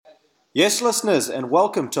Yes, listeners, and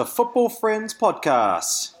welcome to Football Friends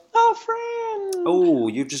Podcast. Oh, friend! Oh,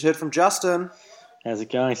 you've just heard from Justin. How's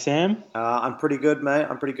it going, Sam? I'm pretty good, mate.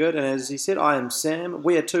 I'm pretty good. And as he said, I am Sam.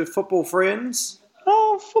 We are two football friends.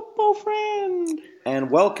 Oh, football friend!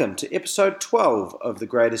 And welcome to episode 12 of the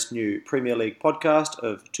greatest new Premier League podcast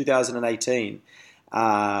of 2018.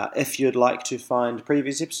 If you'd like to find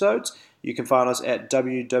previous episodes, you can find us at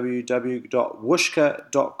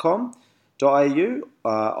www.wooshka.com.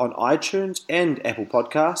 on iTunes and Apple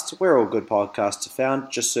Podcasts. Where all good podcasts are found,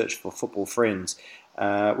 just search for Football Friends.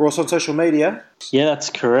 We're also on social media. Yeah, that's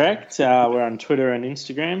correct. We're on Twitter and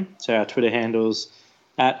Instagram. So our Twitter handle's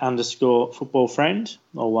 @_footballfriend,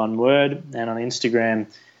 all one word. And on Instagram,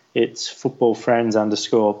 it's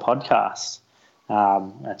footballfriends_podcast.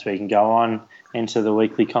 That's where you can go on, enter the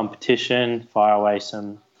weekly competition, fire away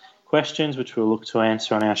some questions which we'll look to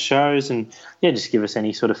answer on our shows, and just give us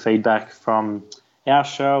any sort of feedback from our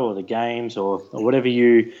show or the games or whatever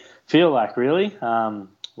you feel like, really.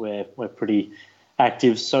 We're pretty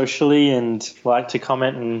active socially and like to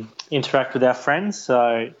comment and interact with our friends,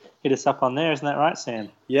 so hit us up on there. Isn't that right, Sam?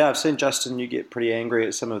 Yeah, I've seen, Justin, you get pretty angry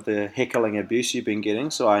at some of the heckling abuse you've been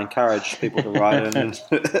getting, so I encourage people to write in and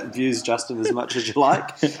abuse Justin as much as you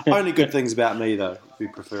like. Only good things about me, though, would be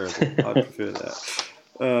preferable. I prefer that.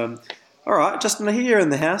 All right, Justin, I hear you're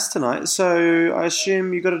in the house tonight, so I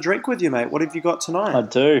assume you got a drink with you, mate. What have you got tonight? I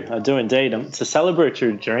do indeed. It's a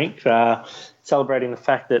celebratory drink, celebrating the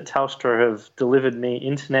fact that Telstra have delivered me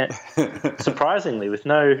internet, surprisingly, with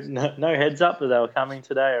no heads up that they were coming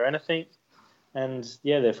today or anything. And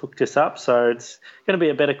they've hooked us up, so it's going to be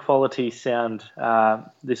a better quality sound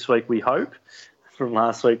this week, we hope, from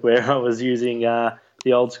last week where I was using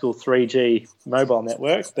the old school 3G mobile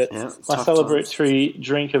network. But my celebratory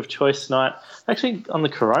drink of choice tonight, actually on the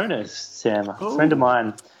Coronas, Sam. A friend of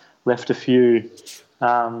mine left a few,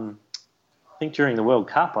 I think during the World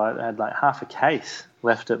Cup, I had like half a case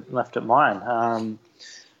left at mine. I'm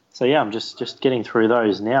just getting through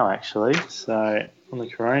those now, actually. So on the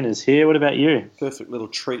Coronas here. What about you? Perfect little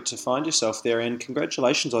treat to find yourself there, and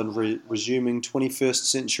congratulations on resuming 21st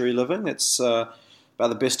century living. It's about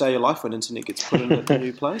the best day of your life when internet gets put in at the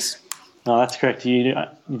new place. No, that's correct. You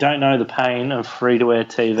don't know the pain of free-to-air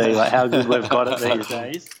TV, like how good we've got it these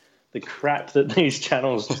days. The crap that these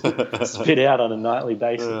channels spit out on a nightly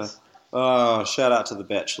basis. Oh, shout out to The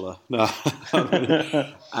Bachelor. No,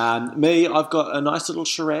 me, I've got a nice little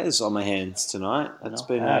Shiraz on my hands tonight. It's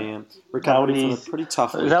been a recovery from a pretty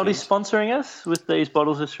tough weekend. Is Aldi sponsoring us with these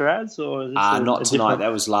bottles of Shiraz? Or is this not tonight.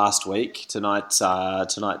 That was last week. Tonight's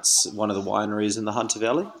one of the wineries in the Hunter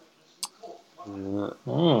Valley.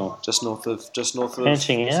 Just north of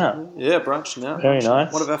branching out. Yeah, branching out. Very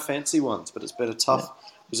nice. One of our fancy ones, but it's been a tough. Yeah.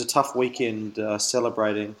 It was a tough weekend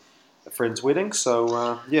celebrating a friend's wedding,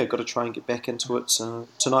 so got to try and get back into it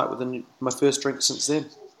tonight with my first drink since then.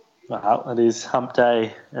 Well, it is hump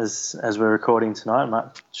day as we're recording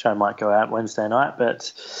tonight. Show might go out Wednesday night,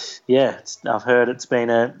 but I've heard it's been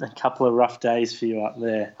a couple of rough days for you up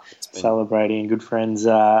there, celebrating a good friend's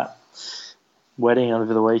wedding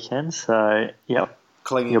over the weekend. So you're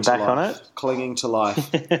back on it, clinging to life.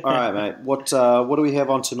 All right, mate. What do we have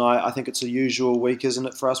on tonight? I think it's a usual week, isn't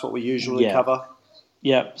it, for us? What we usually cover.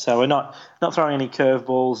 Yeah, so we're not throwing any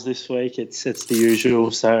curveballs this week. It's the usual.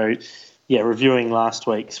 So, reviewing last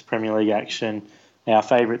week's Premier League action, our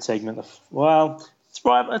favourite segment. It's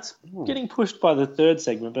getting pushed by the third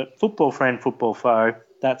segment, but Football Friend, Football Foe,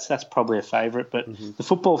 that's probably a favourite. But the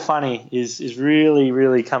Football Funny is really,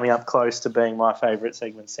 really coming up close to being my favourite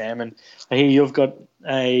segment, Sam. And I hear you've got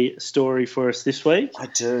a story for us this week. I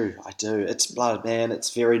do. It's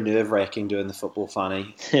very nerve-wracking doing the Football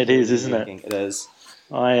Funny. It is, isn't it? It is.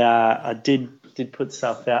 I did put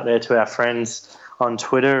stuff out there to our friends on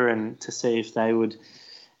Twitter and to see if they would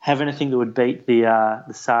have anything that would beat the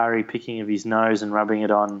Sarri picking of his nose and rubbing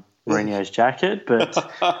it on Mourinho's jacket. But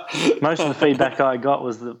most of the feedback I got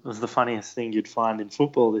was the funniest thing you'd find in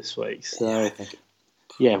football this week. So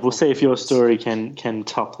we'll see if your story can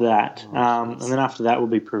top that. And then after that, we'll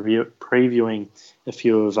be previewing a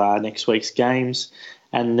few of next week's games.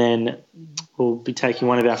 And then we'll be taking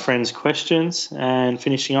one of our friends' questions and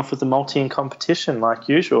finishing off with the multi and competition like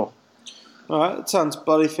usual. All right, that sounds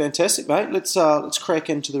bloody fantastic, mate. Let's crack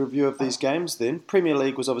into the review of these games then. Premier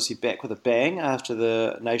League was obviously back with a bang after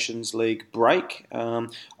the Nations League break,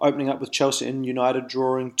 opening up with Chelsea and United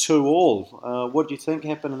drawing 2-2. What do you think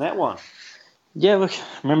happened in that one? Yeah, look,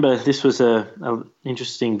 remember this was an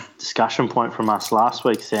interesting discussion point from us last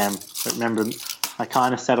week, Sam. But remember, I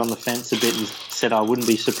kind of sat on the fence a bit and said I wouldn't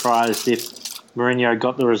be surprised if Mourinho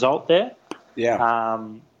got the result there. Yeah.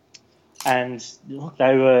 And look,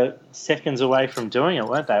 they were seconds away from doing it,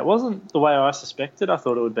 weren't they? It wasn't the way I suspected. I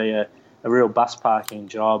thought it would be a real bus parking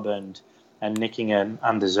job and nicking an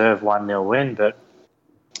undeserved 1-0 win. But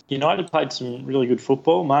United played some really good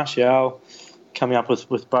football. Martial coming up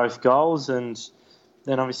with both goals, and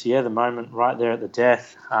then obviously, the moment right there at the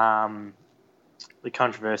death, the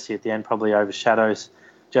controversy at the end probably overshadows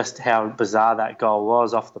just how bizarre that goal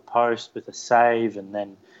was, off the post with a save and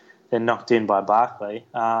then knocked in by Barkley.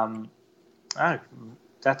 That's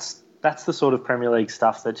the sort of Premier League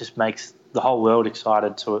stuff that just makes the whole world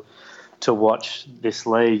excited to watch this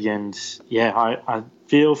league. And I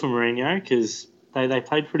feel for Mourinho because they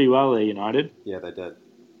played pretty well there, United. Yeah, they did.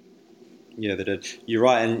 You're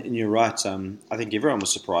right, and you're right. I think everyone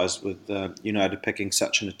was surprised with United picking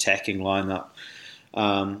such an attacking lineup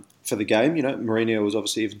for the game. Mourinho was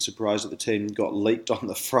obviously even surprised that the team got leaked on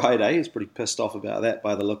the Friday. He's pretty pissed off about that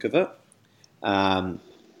by the look of it.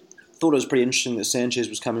 Thought it was pretty interesting that Sanchez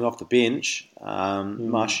was coming off the bench.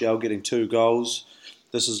 Martial getting 2 goals.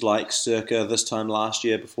 This is like circa this time last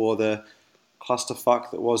year before the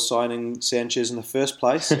clusterfuck that was signing Sanchez in the first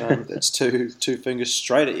place. That's two fingers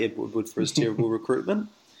straight at Ed Woodward for his terrible recruitment.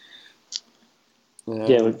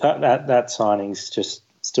 That signing's just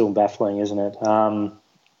still baffling, isn't it?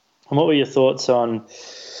 And what were your thoughts on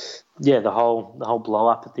the whole blow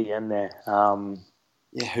up at the end there?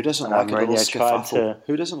 Who doesn't like a little scuffle?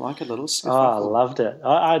 Who doesn't like a little scuffle? Oh, I loved it.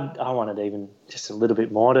 I wanted even just a little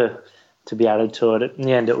bit more to be added to it. In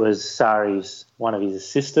the end, it was Sarri's, one of his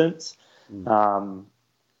assistants, who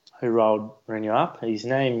rolled Mourinho up. His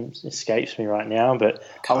name escapes me right now, but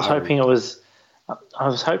I was hoping it was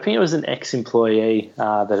an ex-employee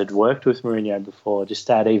that had worked with Mourinho before, just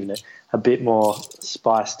to add even a bit more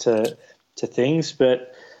spice to things.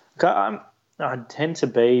 But I tend to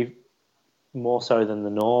be more so than the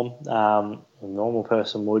norm. A normal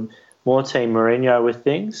person would more team Mourinho with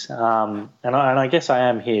things, and I guess I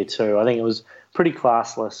am here too. I think it was pretty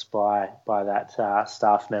classless by that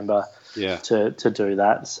staff member to do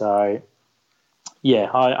that. So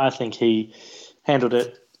I think he handled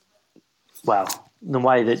it well, the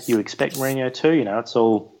way that you expect Mourinho to. It's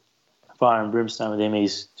all fire and brimstone with him.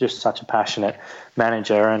 He's just such a passionate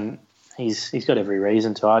manager, and he's got every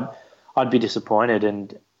reason to. I'd be disappointed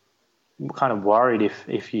and kind of worried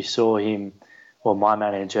if you saw him or my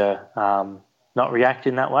manager not react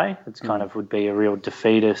in that way. It's kind of would be a real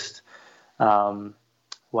defeatist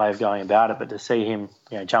way of going about it. But to see him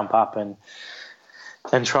jump up and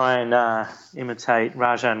try and imitate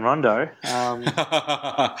Rajan Rondo,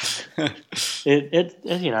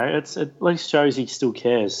 it at least shows he still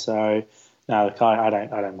cares. So no, look, I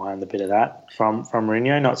don't mind the bit of that from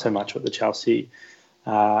Mourinho. Not so much what the Chelsea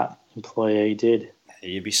employee did.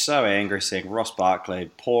 You'd be so angry seeing Ross Barkley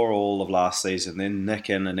pour all of last season, then nick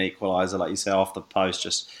in an equaliser, like you say, off the post.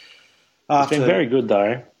 Just It's been very good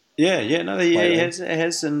though. He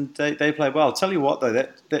has, and they play well. I'll tell you what though,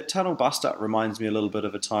 that tunnel bust up reminds me a little bit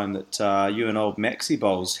of a time that you and old Maxi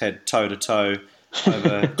Bowles had toe to toe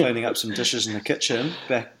over cleaning up some dishes in the kitchen.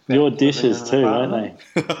 Back Your dishes too, weren't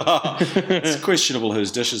they? It's questionable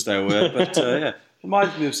whose dishes they were, but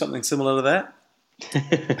reminds me of something similar to that.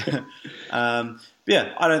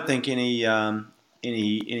 I don't think anything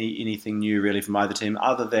new really from either team,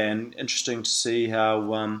 other than interesting to see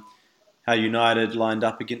how United lined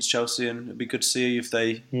up against Chelsea, and it'd be good to see if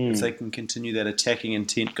they can continue that attacking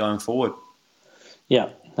intent going forward. Yeah,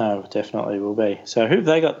 no, definitely will be. So who have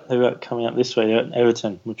they got? They've got coming up this week,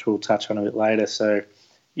 Everton, which we'll touch on a bit later. So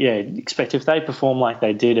expect if they perform like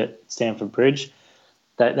they did at Stamford Bridge,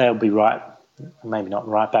 they'll be right. Maybe not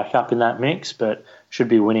right back up in that mix, but should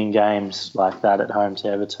be winning games like that at home to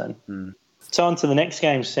Everton. So on to the next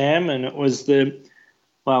game, Sam, and it was the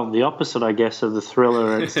opposite, I guess, of the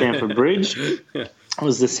thriller at Stamford Bridge. It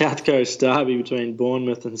was the South Coast derby between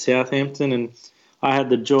Bournemouth and Southampton, and I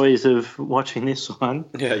had the joys of watching this one.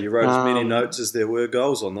 Yeah, you wrote as many notes as there were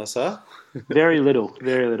goals on this, huh? Very little.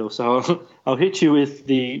 So I'll hit you with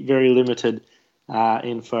the very limited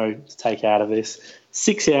info to take out of this.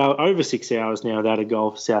 Over 6 hours now without a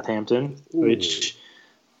goal for Southampton, which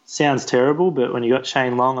sounds terrible, but when you got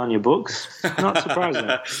Shane Long on your books, not surprising.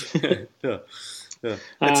 Yeah.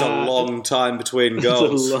 It's a long time between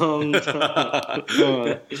goals. It's a long time.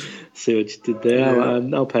 See what you did there.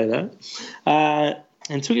 Yeah. I'll pay that.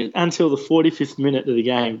 And took it until the 45th minute of the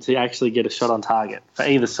game to actually get a shot on target for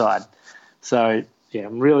either side. So,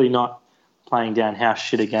 I'm really not playing down how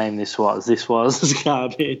shit a game this was. This was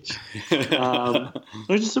garbage.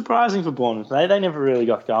 Which is surprising for Bournemouth. They never really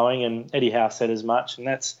got going, and Eddie Howe said as much, and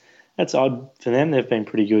that's odd for them. They've been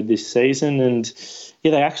pretty good this season, and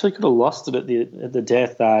Yeah, they actually could have lost it at the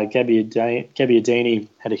death. Gabbiadini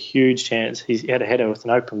had a huge chance. He had a header with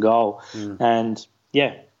an open goal. And,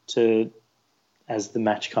 as the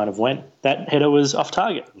match kind of went, that header was off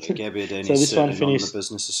target. Yeah, Gabbiadini's so this one certainly finished... not in the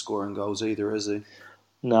business of scoring goals either, is he?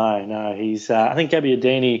 No. He's. I think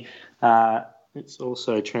Gabbiadini, it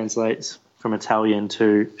also translates from Italian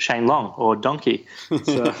to Shane Long or donkey.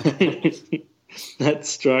 So that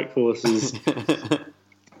strike force is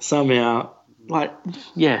somehow I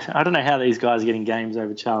don't know how these guys are getting games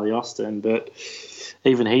over Charlie Austin, but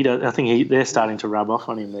even he does. I think they're starting to rub off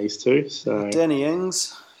on him, these two. So Danny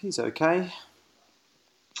Ings, he's okay.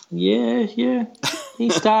 Yeah. He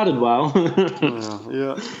started well.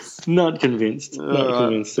 Yeah. Not convinced. Not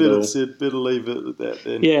convinced at all. Better leave it at that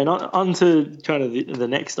then. Yeah, on to kind of the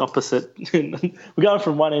next opposite. We're going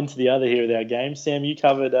from one end to the other here with our game. Sam, you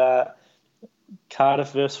covered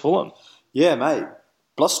Cardiff versus Fulham. Yeah, mate.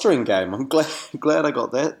 Blustering game. I'm glad I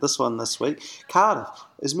got this one this week. Cardiff,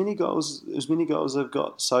 as many goals they've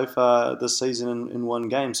got so far this season in one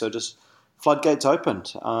game. So just floodgates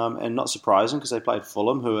opened, and not surprising because they played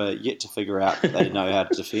Fulham, who are yet to figure out that they know how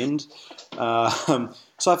to defend. So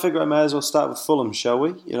I figure I may as well start with Fulham, shall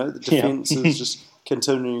we? The defence is just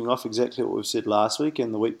continuing off exactly what we've said last week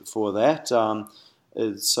and the week before that.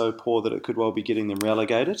 It's so poor that it could well be getting them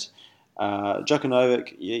relegated.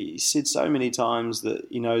 Djukanovic, he said so many times that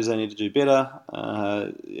he knows they need to do better.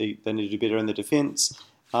 They need to do better in the defence,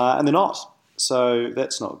 and they're not. So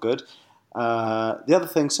that's not good. The other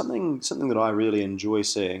thing, something that I really enjoy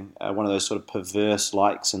seeing, one of those sort of perverse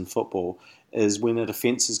likes in football, is when a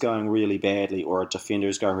defence is going really badly or a defender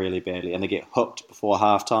is going really badly and they get hooked before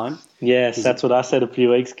half-time. Yes, that's what I said a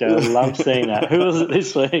few weeks ago. I love seeing that. Who was it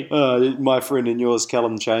this week? My friend and yours,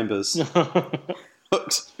 Callum Chambers.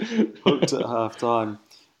 hooked at half-time.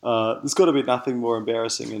 There's got to be nothing more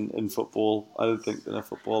embarrassing in football, I don't think, than a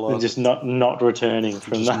footballer. And just not returning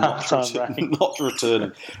from the half-time break. Not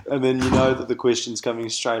returning. And then you know that the question's coming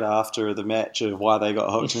straight after the match of why they got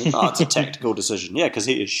hooked. It's a tactical decision. Yeah, because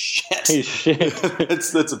he is shit. He's shit.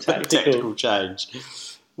 That's a big tactical change.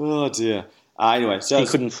 Oh, dear. Anyway, so he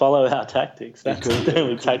couldn't follow our tactics. That's the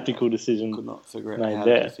only tactical decision. Could not figure out how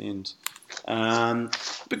to defend.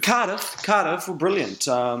 But Cardiff were brilliant.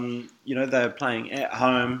 They were playing at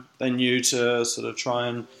home. They knew to sort of try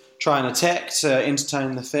and attack, to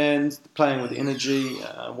entertain the fans, playing with energy,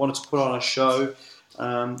 wanted to put on a show.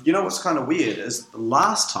 What's kind of weird is the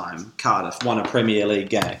last time Cardiff won a Premier League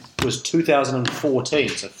game was 2014,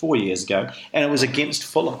 so 4 years ago, and it was against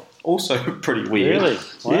Fulham. Also pretty weird. Really?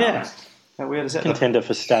 Wow. Yeah. How weird is that? Contender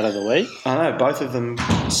for stat of the week. I know, both of them,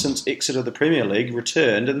 since exit of the Premier League,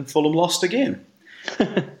 returned and Fulham lost again.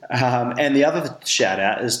 And the other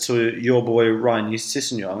shout-out is to your boy Ryan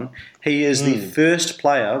Sessegnon. He is the first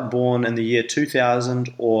player born in the year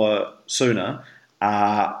 2000 or sooner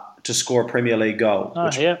to score a Premier League goal. Oh,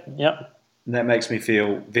 yep. And that makes me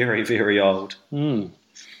feel very, very old. No,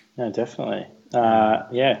 definitely.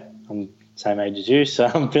 I'm same age as you, so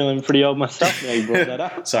I'm feeling pretty old myself now you brought that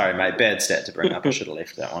up. Sorry, mate, bad stat to bring up. I should have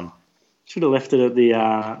left that one. Should have left it at the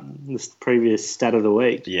previous stat of the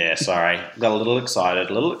week. Yeah, sorry. Got a little excited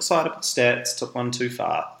with stats, took one too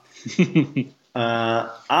far.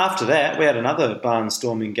 After that, we had another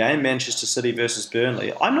barnstorming game, Manchester City versus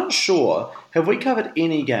Burnley. I'm not sure, have we covered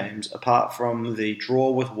any games apart from the draw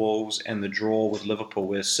with Wolves and the draw with Liverpool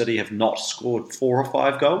where City have not scored 4 or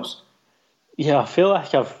 5 goals? Yeah, I feel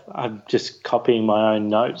like I'm just copying my own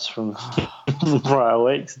notes from prior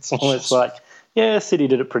weeks. It's almost like, City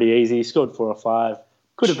did it pretty easy, scored 4 or 5,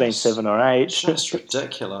 could have been 7 or 8. Just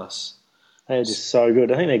ridiculous. They're just so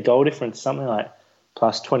good. I think their goal difference is something like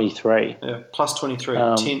plus 23. Yeah, plus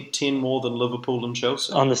 23. 10 more than Liverpool and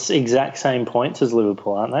Chelsea. On the exact same points as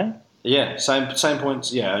Liverpool, aren't they? Yeah, same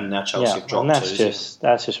points. Yeah, and now Chelsea have dropped and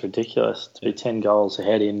that's just ridiculous to be 10 goals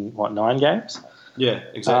ahead in 9 games. Yeah,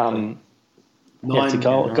 exactly. It's a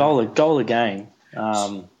goal a game.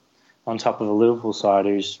 On top of a Liverpool side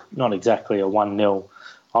who's not exactly a 1-0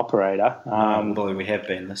 operator. Although we have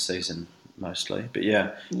been this season mostly, but you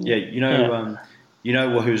know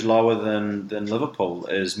who's lower than Liverpool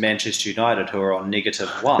is Manchester United, who are on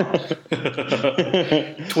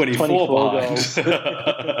 -1. 24 goals.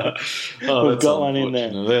 We've got one in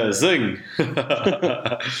there. Zing.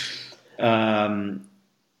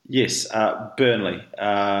 Yes, Burnley.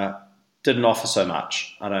 Didn't offer so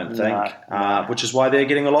much, I don't think, which is why they're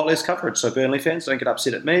getting a lot less coverage. So Burnley fans, don't get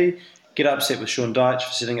upset at me. Get upset with Sean Dyche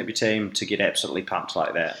for setting up your team to get absolutely pumped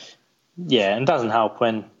like that. Yeah, and it doesn't help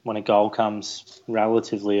when a goal comes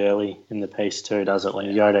relatively early in the piece too, does it? When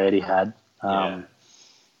you go to Etihad.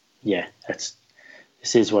 This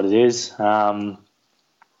is what it is.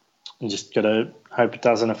 you just got to hope it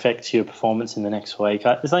doesn't affect your performance in the next week.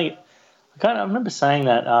 I remember saying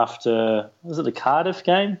that after, was it the Cardiff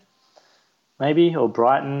game, maybe, or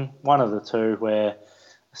Brighton, one of the two, where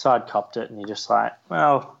the side copped it, and you're just like,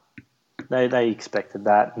 well, they expected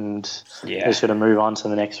that, and they should have moved on to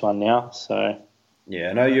the next one now. So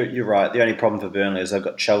yeah, no, you're right. The only problem for Burnley is they've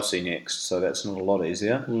got Chelsea next, so that's not a lot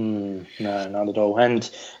easier. No, not at all. And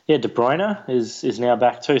De Bruyne is now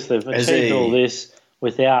back too. So they've achieved all this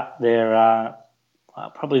without their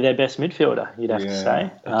probably their best midfielder, you'd have to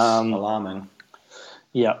say. It's alarming.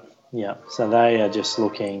 Yeah. So they are just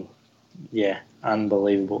looking,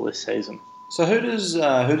 unbelievable this season. So who does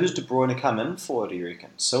De Bruyne come in for, do you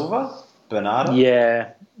reckon? Silva? Bernardo?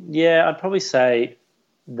 Yeah, I'd probably say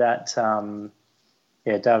that,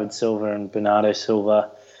 David Silva and Bernardo Silva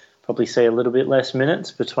probably see a little bit less minutes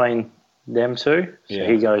between them two. So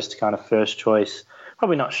he goes to kind of first choice,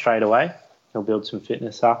 probably not straight away. He'll build some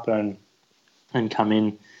fitness up and come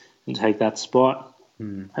in and take that spot.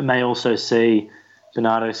 I may also see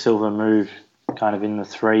Bernardo Silva move kind of in the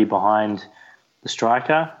three behind the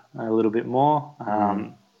striker a little bit more.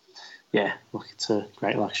 It's a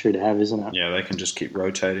great luxury to have, isn't it? Yeah, they can just keep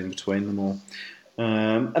rotating between them all.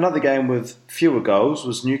 Another game with fewer goals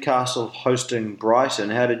was Newcastle hosting Brighton.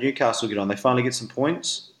 How did Newcastle get on? They finally get some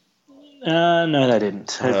points? No, they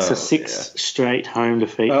didn't. It's a sixth straight home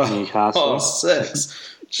defeat for Newcastle.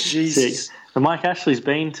 6. Jesus. 6. And Mike Ashley's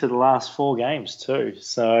been to the last 4 games too.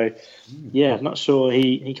 So, I'm not sure.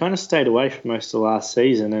 He kind of stayed away for most of last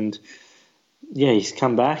season, and he's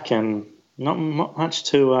come back and not much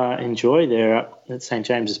to enjoy there at St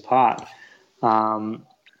James's Park.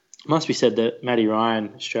 Must be said that Matty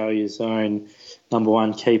Ryan, Australia's own number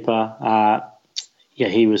 1 keeper,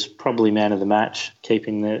 he was probably man of the match,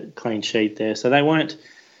 keeping the clean sheet there. So they weren't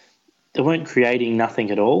creating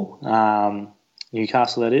nothing at all.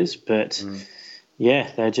 Newcastle, that is, but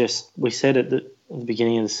we said at the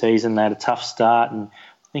beginning of the season they had a tough start, and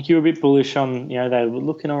I think you were a bit bullish on, they were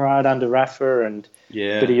looking all right under Rafa, and a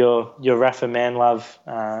bit of your Rafa man love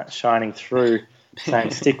shining through,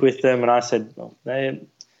 saying stick with them, and I said, well,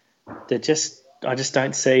 I just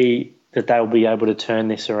don't see that they'll be able to turn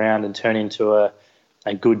this around and turn into a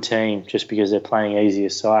good team just because they're playing easier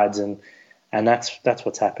sides, and that's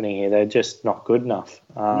what's happening here. They're just not good enough.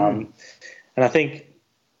 And I think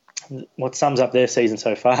what sums up their season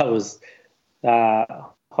so far was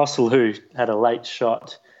Hosselu had a late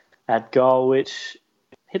shot at goal which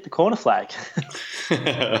hit the corner flag,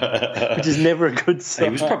 which is never a good sign.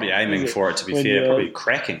 He was probably aiming for it, to be fair, probably a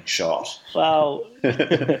cracking shot. Well,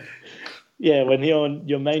 when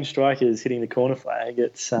your main striker is hitting the corner flag,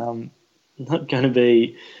 it's not going to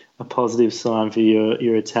be a positive sign for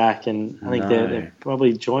your attack, and I think they're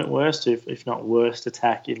probably joint worst, if not worst,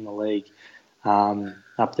 attack in the league,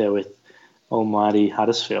 up there with almighty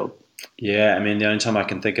Huddersfield. Yeah, I mean, the only time I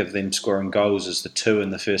can think of them scoring goals is the 2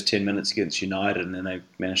 in the first 10 minutes against United, and then they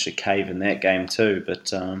managed to cave in that game too.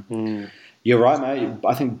 But you're right, mate.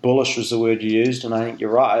 I think bullish was the word you used, and I think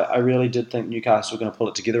you're right. I really did think Newcastle were going to pull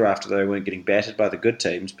it together after they weren't getting battered by the good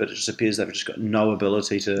teams, but it just appears they've just got no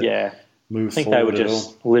ability to move forward. I think they were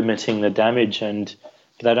just limiting the damage, and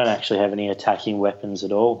they don't actually have any attacking weapons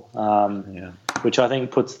at all, which I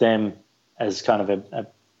think puts them as kind of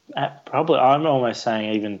probably, I'm almost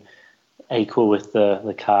saying even equal with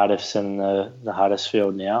the Cardiffs and the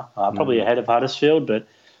Huddersfield now. Probably ahead of Huddersfield, but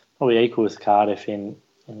probably equal with Cardiff in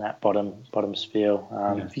that bottom spiel.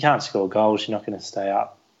 If you can't score goals, you're not going to stay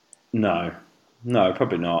up. No,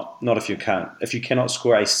 probably not. Not if you can't. If you cannot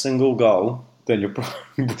score a single goal, then you're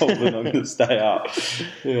probably not going to stay up.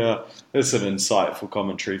 Yeah, there's some insightful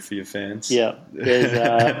commentary for your fans. Yeah,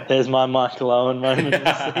 there's my Michael Owen moment of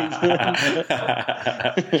the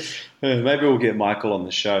season. Maybe we'll get Michael on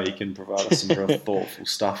the show. He can provide us some real thoughtful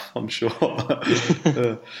stuff, I'm sure. All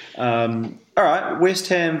right, West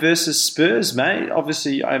Ham versus Spurs, mate.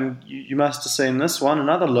 Obviously, you must have seen this one.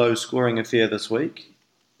 Another low-scoring affair this week.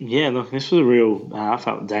 Yeah, look, this was a real, I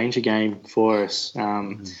felt, danger game for us.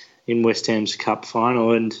 In West Ham's Cup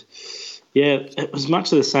final, and it was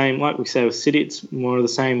much of the same. Like we say with City, it's more of the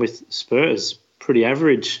same with Spurs. Pretty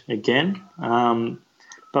average again,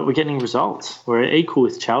 but we're getting results. We're equal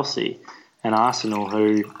with Chelsea and Arsenal,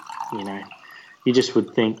 who you just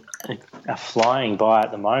would think are flying by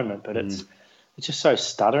at the moment, but it's just so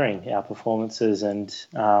stuttering, our performances, and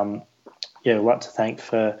a lot to thank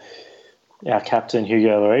for our captain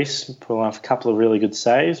Hugo Lloris pulling off a couple of really good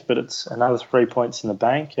saves, but it's another 3 points in the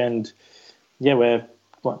bank, and we're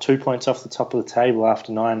 2 points off the top of the table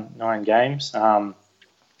after nine games.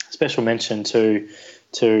 Special mention to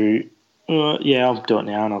Yeah, I'll do it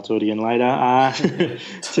now and I'll do it again later.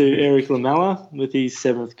 To Erik Lamela with his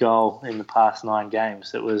 7th goal in the past 9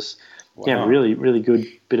 games. It was really, really good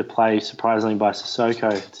bit of play, surprisingly, by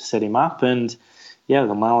Sissoko to set him up. And,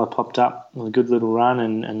 Lamela popped up with a good little run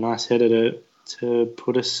and nice header to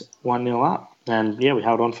put us 1-0 up. And, we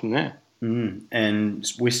held on from there.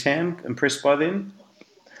 And West Ham, impressed by them?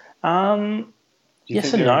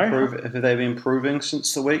 Yes and no. Have they been improving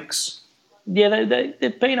since the weeks? Yeah,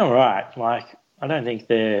 they've been all right. Like, I don't think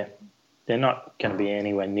they're not going to be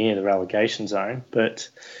anywhere near the relegation zone. But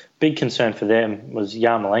big concern for them was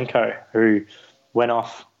Yarmolenko, who went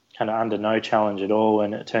off kind of under no challenge at all,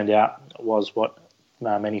 and it turned out it was what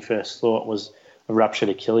many first thought was a ruptured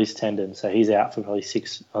Achilles tendon. So he's out for probably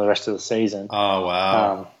 6 for the rest of the season. Oh,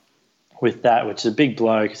 wow. With that, which is a big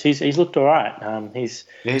blow because he's looked all right. He's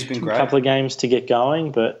been great. A couple of games to get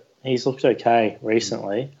going, but he's looked okay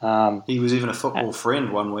recently. He was even a football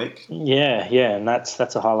friend one week. Yeah, and that's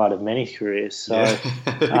a highlight of many careers. So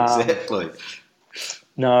exactly.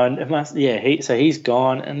 No, it must. Yeah, he's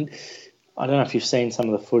gone, and I don't know if you've seen some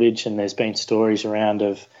of the footage, and there's been stories around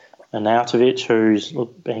of Arnautovic who's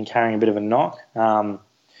been carrying a bit of a knock.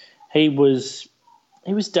 He was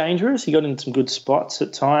dangerous. He got in some good spots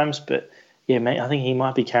at times, but I think he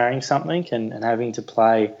might be carrying something and having to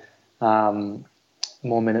play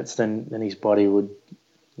more minutes than his body would,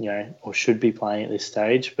 or should be playing at this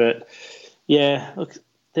stage. But look,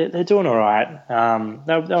 they're doing all right.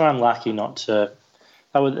 They were unlucky not to.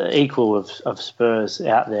 They were the equal of Spurs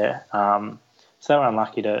out there, so they were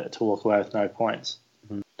unlucky to walk away with no points.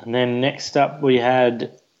 Mm-hmm. And then next up we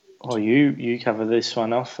had. Oh, you cover this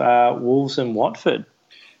one off. Wolves and Watford.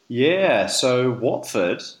 Yeah, so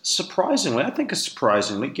Watford, surprisingly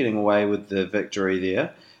getting away with the victory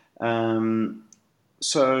there.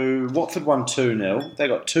 So Watford won 2-0. They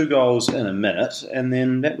got 2 goals in a minute, and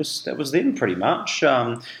then that was them pretty much.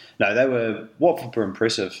 Watford were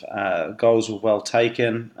impressive. Goals were well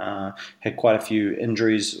taken. Had quite a few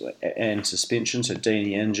injuries and suspensions. So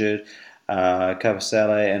Deeney injured.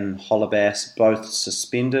 Cavasale and Holebas both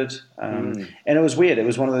suspended. And it was weird. It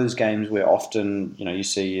was one of those games where often, you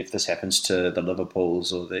see if this happens to the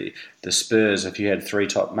Liverpools or the Spurs, if you had 3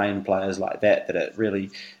 top main players like that it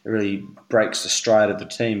really breaks the stride of the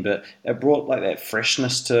team. But it brought like that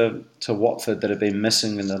freshness to Watford that had been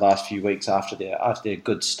missing in the last few weeks after their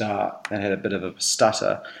good start. They had a bit of a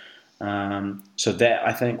stutter. So that,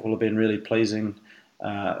 I think, will have been really pleasing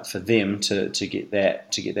for them to get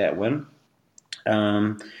that win.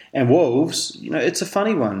 And Wolves, it's a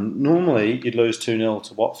funny one. Normally, you'd lose 2-0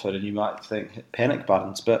 to Watford and you might think hit panic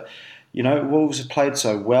buttons. But, Wolves have played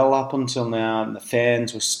so well up until now, and the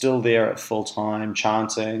fans were still there at full time,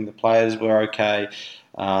 chanting. The players were okay.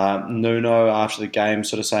 Nuno, after the game,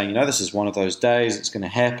 sort of saying, this is one of those days, it's going to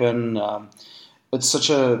happen. It's such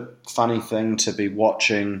a funny thing to be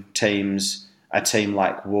watching a team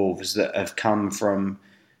like Wolves that have come from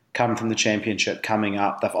the Championship, coming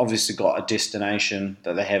up. They've obviously got a destination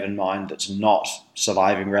that they have in mind that's not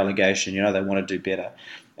surviving relegation. They want to do better.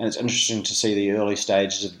 And it's interesting to see the early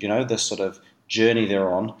stages of, this sort of journey they're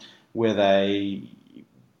on where they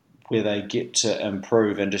get to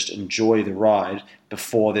improve and just enjoy the ride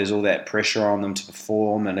before there's all that pressure on them to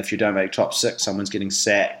perform. And if you don't make top 6, someone's getting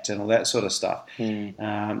sacked and all that sort of stuff.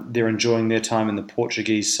 They're enjoying their time in the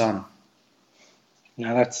Portuguese sun.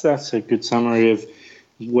 No, that's a good summary of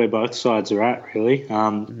where both sides are at, really.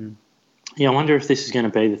 I wonder if this is going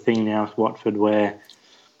to be the thing now with Watford, where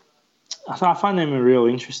I find them a real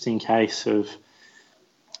interesting case of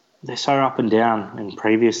they're so up and down in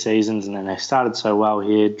previous seasons, and then they started so well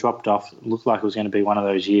here, dropped off. It looked like it was going to be one of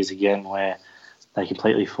those years again where they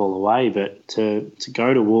completely fall away. But to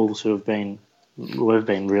go to Wolves, who we've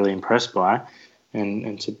been really impressed by,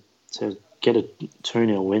 and to get a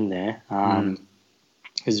 2-0 win there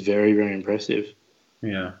is very, very impressive.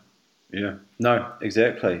 Yeah. No,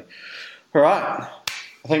 exactly. All right.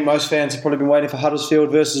 I think most fans have probably been waiting for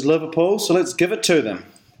Huddersfield versus Liverpool, so let's give it to them.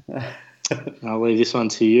 I'll leave this one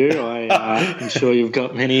to you. I'm sure you've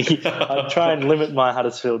got many. I try and limit my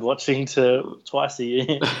Huddersfield watching to twice a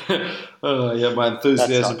year. My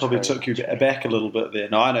enthusiasm probably took you back a little bit there.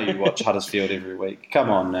 No, I know you watch Huddersfield every week. Come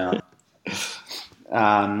on now.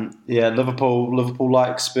 Liverpool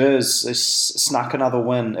like Spurs, they snuck another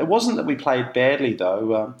win. It wasn't that we played badly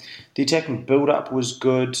though. The attacking build-up was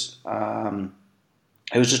good.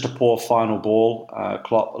 It was just a poor final ball.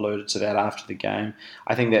 Klopp alluded to that after the game.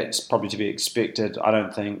 I think that's probably to be expected. I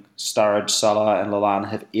don't think Sturridge, Salah and Lallana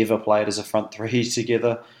have ever played as a front three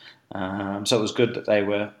together. So it was good that they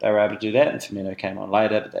were able to do that, and Firmino came on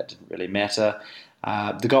later, but that didn't really matter.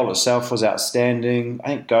 The goal itself was outstanding. I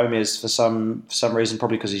think Gomez, for some reason,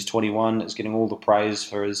 probably because he's 21, is getting all the praise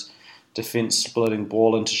for his defence splitting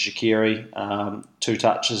ball into Shaqiri, 2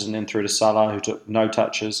 touches, and then through to Salah, who took no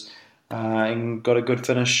touches, and got a good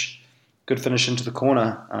finish into the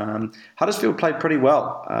corner. Huddersfield played pretty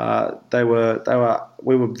well.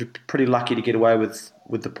 We were pretty lucky to get away with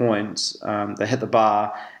the points. They hit the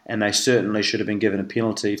bar, and they certainly should have been given a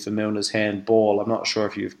penalty for Milner's handball. I'm not sure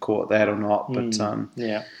if you've caught that or not, but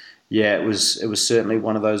it was certainly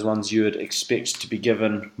one of those ones you would expect to be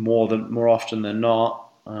given more often than not.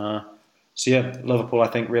 Liverpool, I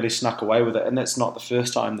think, really snuck away with it, and that's not the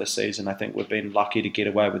first time this season. I think we've been lucky to get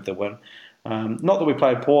away with the win. Not that we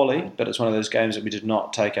played poorly, but it's one of those games that we did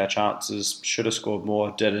not take our chances, should have scored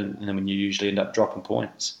more, didn't, and then when you usually end up dropping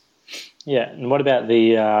points. Yeah, and what about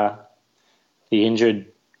the injured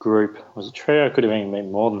group? Was it trio? It could have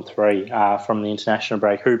been more than 3 from the international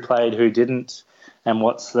break. Who played, who didn't, and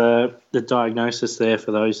what's the diagnosis there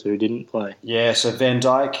for those who didn't play? Yeah, so Van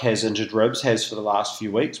Dijk has injured ribs, has for the last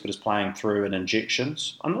few weeks, but is playing through in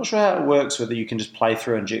injections. I'm not sure how it works, whether you can just play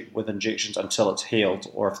through with injections until it's healed,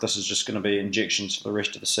 or if this is just going to be injections for the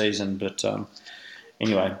rest of the season. But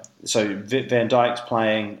anyway, so Van Dijk's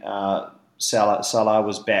playing, Salah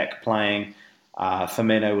was back playing,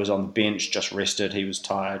 Firmino was on the bench, just rested, he was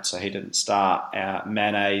tired, so he didn't start.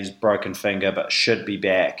 Mane's broken finger, but should be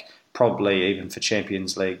back, probably even for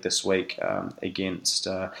Champions League this week against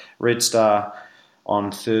Red Star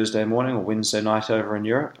on Thursday morning or Wednesday night over in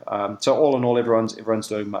Europe. So all in all, everyone's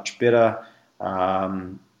doing much better.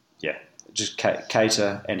 Just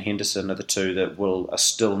Keita and Henderson are the 2 that are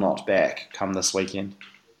still not back come this weekend.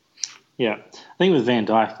 Yeah, I think with Van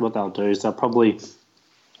Dijk, what they'll do is they'll probably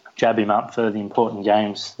jab him up for the important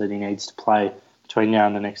games that he needs to play between now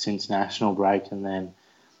and the next international break, and then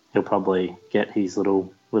he'll probably get his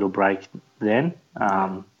little break then,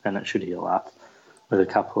 and it should heal up with a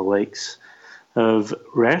couple of weeks of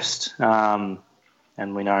rest. And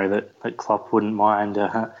we know that Klopp wouldn't mind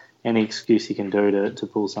any excuse he can do to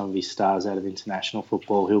pull some of his stars out of international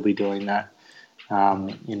football. He'll be doing that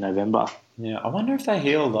in November. Yeah, I wonder if they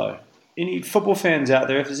heal though. Any football fans out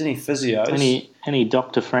there, if there's any physios, any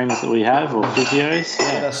doctor friends that we have or physios,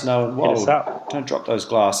 let us know. And hit us up. Don't drop those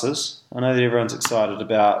glasses. I know that everyone's excited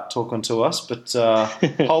about talking to us, but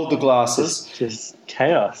hold the glasses. Just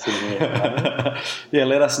chaos in here. Yeah,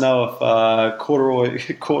 let us know if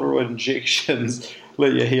corduroy injections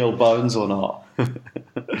let you heal bones or not.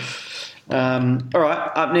 All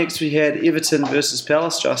right, up next we had Everton versus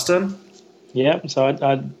Palace, Justin. Yeah, so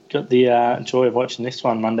I got the joy of watching this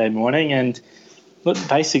one Monday morning, and look, the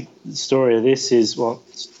basic story of this is,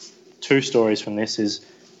 2 stories from this is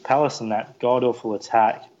Palace and that god-awful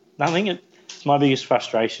attack. I think my biggest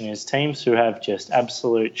frustration is teams who have just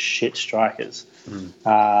absolute shit strikers.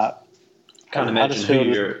 Can't imagine who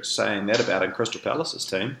you're saying that about in Crystal Palace's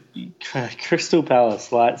team. Crystal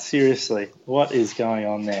Palace, like, seriously, what is going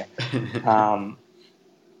on there?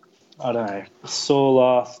 I don't know,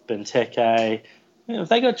 Sorloth, Benteke. If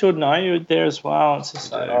they got Jordan Ayew there as well, it's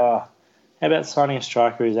just how about signing a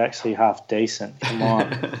striker who's actually half decent? Come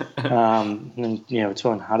on. And we're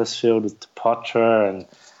talking Huddersfield with Depotra and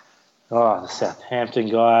the Southampton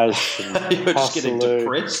guys. And You're just getting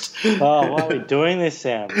depressed. Why are we doing this,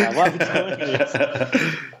 Sam? Why are we doing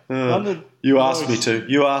this? You asked me to.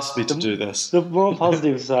 You asked me to do this. The more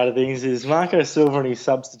positive side of things is Marco Silva and his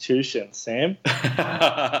substitution, Sam.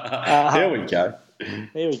 There we go.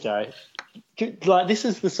 There we go. Like, this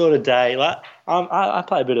is the sort of day. Like, I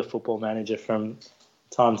play a bit of Football Manager from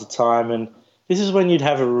time to time, and this is when you'd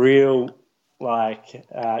have a real Conor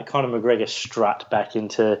McGregor strut back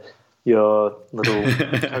into your little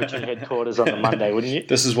coaching headquarters on the Monday, wouldn't you?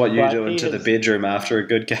 This is what you do into the bedroom after a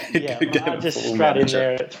good game. Yeah, I just strut in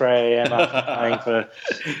there at 3 a.m. after playing for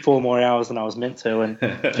 4 more hours than I was meant to, and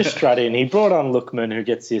just strut in. He brought on Lookman, who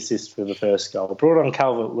gets the assist for the first goal. Brought on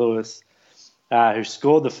Calvert-Lewis, who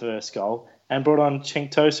scored the first goal, and brought on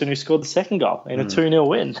Cenk Tosun, who scored the second goal in a 2-0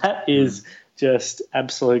 win. That is just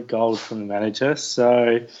absolute gold from the manager.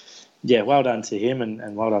 So, yeah, well done to him,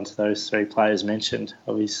 and well done to those 3 players mentioned,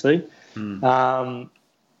 obviously. And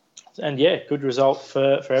yeah, good result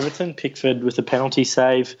for Everton. Pickford with a penalty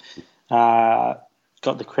save, got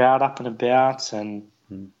the crowd up and about, and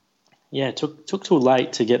yeah, took too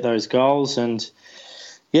late to get those goals, and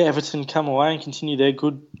yeah, Everton come away and continue their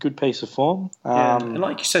good piece of form. And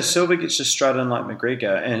like you say, Silva gets just straight in like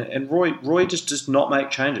McGregor, and Roy just does not make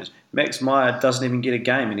changes. Max Meyer doesn't even get a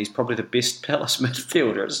game, and he's probably the best Palace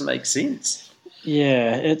midfielder. It doesn't make sense.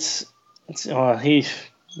 Yeah,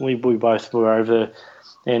 we both were over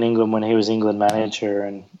in England when he was England manager,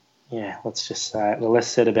 and let's just say the less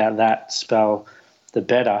said about that spell, the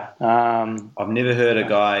better. I've never heard a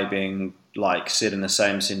guy being said in the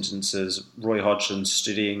same sentence as Roy Hodgson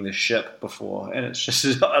steadying the ship before, and it's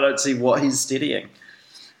just I don't see what he's steadying.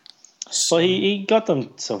 Well, he got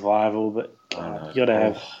them survival, but you got to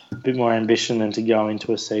have a bit more ambition than to go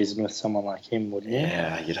into a season with someone like him, wouldn't you?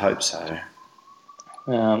 Yeah, you'd hope so.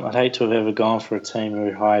 I'd hate to have ever gone for a team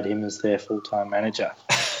who hired him as their full-time manager.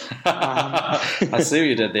 I see what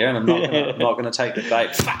you did there, and I'm not going to take the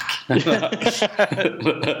bait. Fuck. What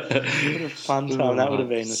a fun time that would have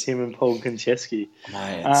been with him and Paul Konchesky.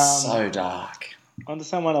 Mate, it's so dark. Onto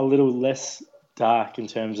someone a little less dark in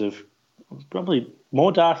terms of probably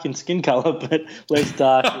more dark in skin colour, but less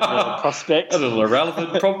dark in prospects. A little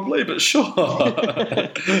irrelevant, probably, but sure.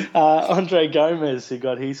 Andre Gomez, who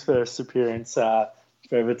got his first appearance for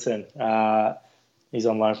Everton. He's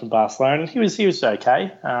on loan from Barcelona. He was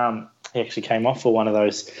okay. He actually came off for one of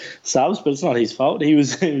those subs, but it's not his fault. He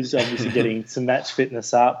was obviously getting some match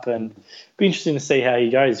fitness up, and it'd be interesting to see how he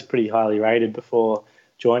goes. He's pretty highly rated before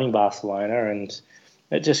joining Barcelona, and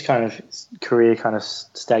it just kind of career kind of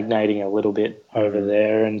stagnating a little bit over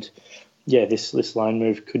there. And yeah, this loan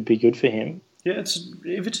move could be good for him. Yeah, it's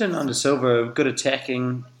Everton under Silva, a good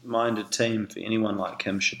attacking-minded team for anyone like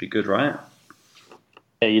him should be good, right?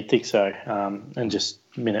 Yeah, you'd think so. And just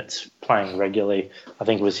minutes playing regularly, I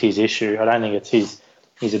think, was his issue. I don't think it's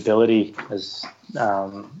his ability that's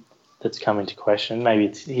come into question. Maybe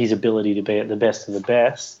it's his ability to be at the best of the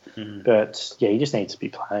best. Mm-hmm. But, yeah, he just needs to be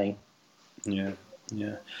playing. Yeah.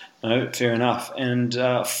 No, fair enough. And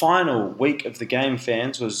final week of the game,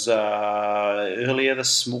 fans, was earlier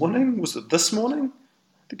this morning. Was it this morning?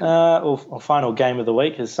 Or final game of the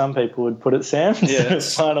week, as some people would put it, Sam. Yeah,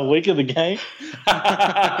 final week of the game.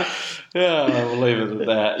 Yeah, we'll leave it at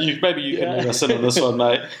that. Maybe you can leave us in on this one,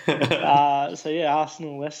 mate.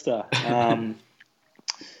 Arsenal-Leicester.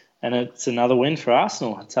 And it's another win for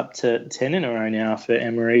Arsenal. It's up to 10 in a row now for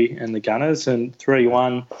Emery and the Gunners, and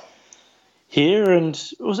 3-1 here. And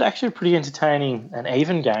it was actually a pretty entertaining and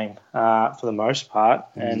even game for the most part.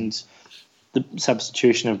 And the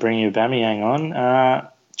substitution of bringing Aubameyang on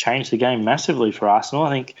changed the game massively for Arsenal. I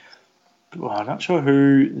think, I'm not sure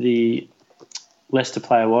who the Leicester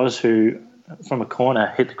player was who, from a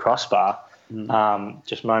corner, hit the crossbar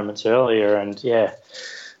just moments earlier. And, yeah,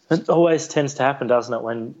 it always tends to happen, doesn't it,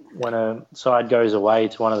 when a side goes away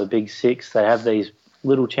to one of the big six. They have these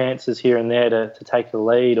little chances here and there to take the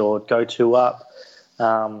lead or go 2 up.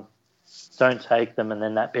 Don't take them, and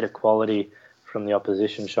then that bit of quality from the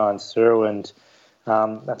opposition shines through, and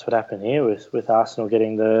that's what happened here with Arsenal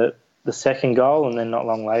getting the second goal, and then not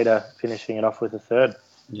long later finishing it off with a third.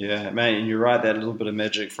 Yeah, mate, and you're right, that little bit of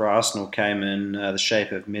magic for Arsenal came in the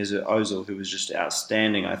shape of Mesut Ozil, who was just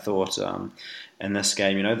outstanding, I thought, in this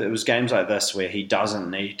game. You know, there was games like this where he doesn't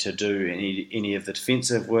need to do any of the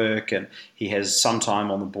defensive work, and he has some time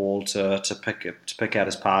on the ball to pick out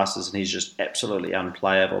his passes, and he's just absolutely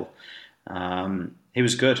unplayable. He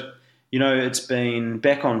was good. You know, it's been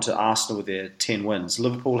back on to Arsenal with their 10 wins.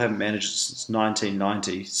 Liverpool haven't managed it since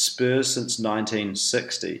 1990. Spurs since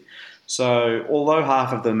 1960. So, although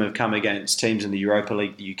half of them have come against teams in the Europa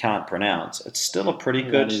League that you can't pronounce, it's still a pretty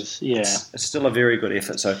good... It's still a very good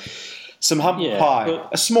effort. So, some humble pie.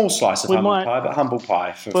 A small slice of humble pie, but humble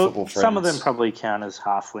pie for football friends. Some of them probably count as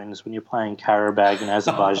half wins when you're playing Karabag in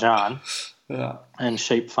Azerbaijan and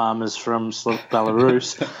sheep farmers from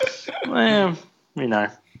Belarus. Well, you know...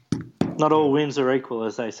 Not all wins are equal,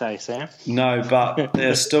 as they say, Sam. No, but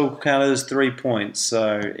they're still counted as 3 points.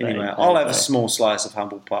 So anyway, I'll have a small slice of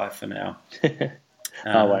humble pie for now.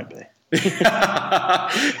 I won't be. All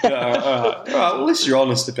right. Well, at least you're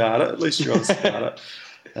honest about it.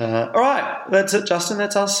 All right, that's it, Justin.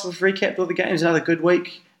 That's us. We've recapped all the games. Another good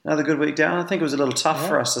week down. I think it was a little tough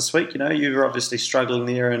for us this week. You know, you were obviously struggling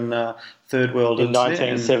there in third world. In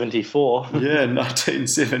 1974. Yeah,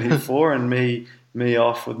 1974, and me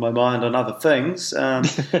off with my mind on other things.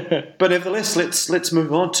 But nevertheless, let's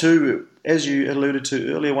move on to, as you alluded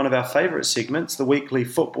to earlier, one of our favourite segments, the weekly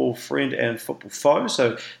football friend and football foe.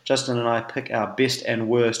 So Justin and I pick our best and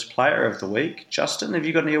worst player of the week. Justin, have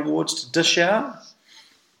you got any awards to dish out?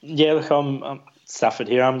 Yeah, look, I'm Stafford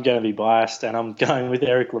here. I'm going to be biased, and I'm going with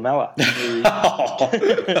Erik Lamela.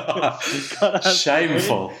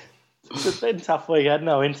 Shameful. It's been a tough week. I had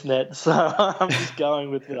no internet, so I'm just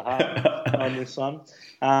going with the heart on this one.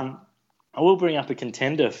 I will bring up a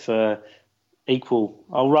contender for equal.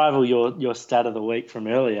 I'll rival your stat of the week from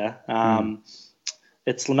earlier.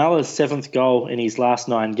 It's Lamela's 7th goal in his last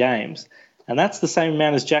 9 games, and that's the same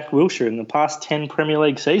amount as Jack Wilshere in the past 10 Premier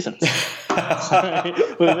League seasons. So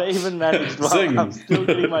we've even managed while I'm still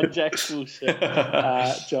getting my Jack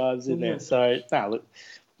Wilshere drives in there. So, look,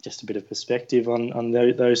 just a bit of perspective on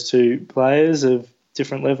those two players of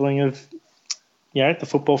different leveling of, the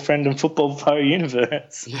football friend and football foe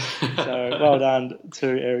universe. So well done to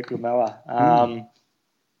Erik Lamela.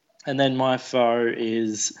 And then my foe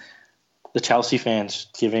is the Chelsea fans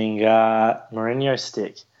giving Mourinho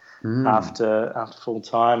stick after full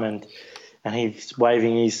time, and he's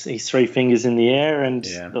waving his three fingers in the air. And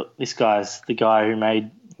look, this guy's the guy who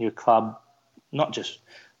made your club not just,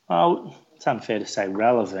 it's unfair to say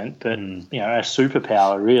relevant, but a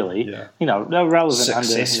superpower really. Yeah. They were relevant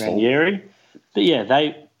Successful. under Ranieri, but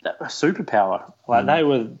they were a superpower. Like they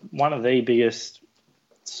were one of the biggest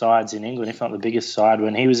sides in England, if not the biggest side,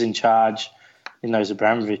 when he was in charge in those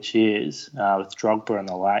Abramovich years with Drogba and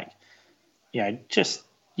the like.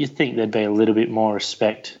 You think there'd be a little bit more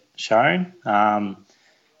respect shown.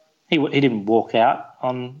 He didn't walk out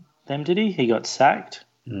on them, did he? He got sacked.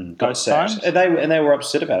 Got sacked. And they were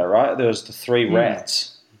upset about it, right? There was the three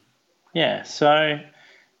rats. Yeah, so,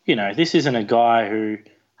 this isn't a guy who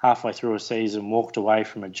halfway through a season walked away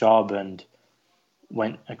from a job and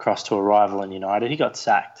went across to a rival in United. He got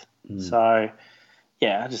sacked. So,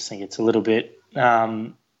 I just think it's a little bit,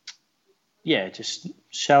 just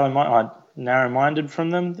shallow, narrow-minded from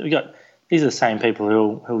them. These are the same people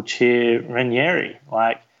who'll cheer Ranieri.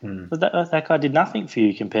 Like, that guy did nothing for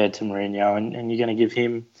you compared to Mourinho, and you're going to give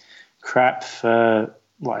him crap for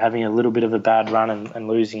having a little bit of a bad run and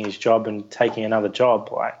losing his job and taking another job.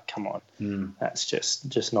 Like, come on. That's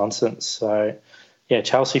just nonsense. So,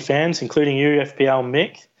 Chelsea fans, including you, FPL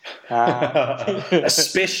Mick.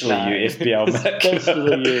 Especially you, FPL Mick.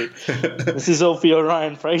 Especially you. This is all for your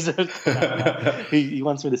Ryan Fraser. He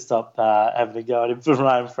wants me to stop having a go at him for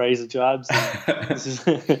Ryan Fraser jobs. I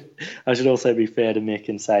should also be fair to Mick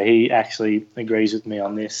and say he actually agrees with me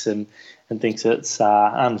on this and thinks it's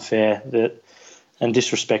unfair and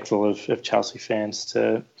disrespectful of Chelsea fans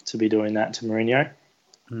to be doing that to Mourinho.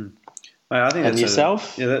 I think and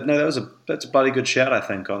yourself? That's a bloody good shout, I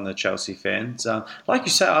think, on the Chelsea fans. Like you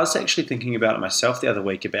say, I was actually thinking about it myself the other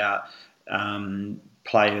week about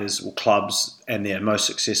players or clubs and their most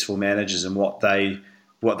successful managers and what they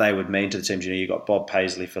would mean to the teams. You got Bob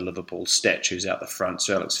Paisley for Liverpool, statues out the front,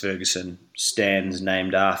 Sir Alex Ferguson, stands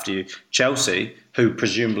named after you. Chelsea, who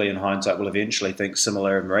presumably in hindsight will eventually think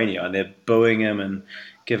similar of Mourinho, and they're booing him and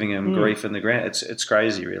giving him grief in the ground. It's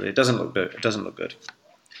crazy, really. It doesn't look good. It doesn't look good.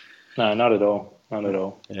 No, not at all. Not at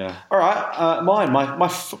all. Yeah. All right. My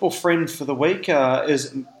football friend for the week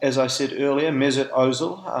is, as I said earlier, Mesut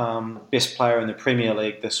Ozil, best player in the Premier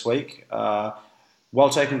League this week. Well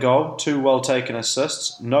taken goal, 2 well taken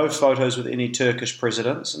assists, no photos with any Turkish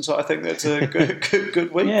presidents, and so I think that's a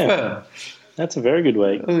good week for him. That's a very good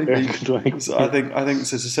week. Very good week. So I think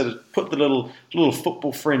to sort of put the little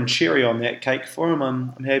football friend cherry on that cake for him.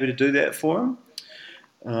 I'm happy to do that for him.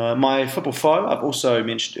 My football foe, I've also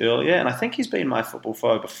mentioned earlier, and I think he's been my football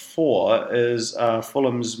foe before, is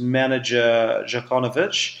Fulham's manager,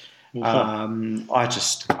 Djokovic.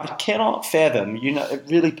 I cannot fathom, it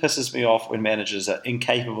really pisses me off when managers are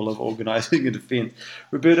incapable of organising a defence.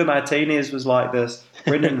 Roberto Martinez was like this.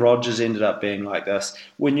 Brendan Rodgers ended up being like this.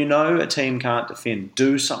 When you know a team can't defend,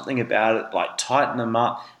 do something about it, like tighten them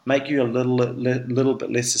up, make you a little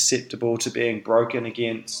bit less susceptible to being broken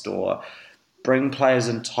against, or bring players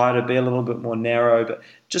in tighter, be a little bit more narrow, but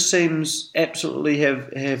just seems absolutely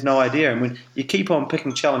have no idea. And when you keep on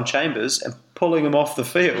picking Callum Chambers and pulling him off the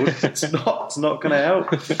field, it's not going to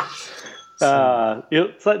help. It's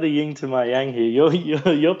like the yin to my yang here.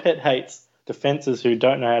 Your pet hates defences who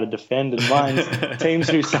don't know how to defend, and mine's teams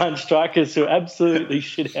who sign strikers who are absolutely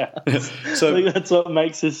shit out. So I think that's what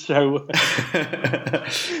makes this show work.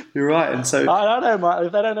 You're right, and so I don't know.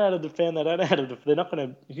 If they don't know how to defend, they don't know how to. They're not going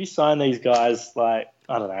to. If you sign these guys, I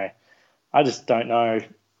don't know. I just don't know.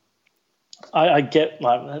 I get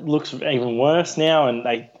it looks even worse now, and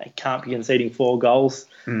they can't be conceding 4 goals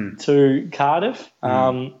to Cardiff.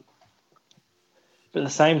 But at the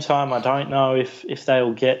same time, I don't know if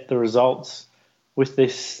they'll get the results with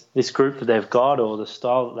this group that they've got or the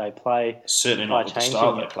style that they play. Certainly not with the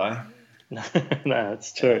style they play. No,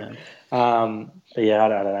 it's true. But yeah, I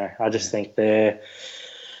don't know. I just think they're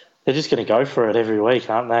just going to go for it every week,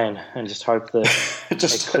 aren't they? And just hope that it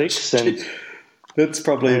clicks. And that's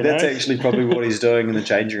actually probably what he's doing in the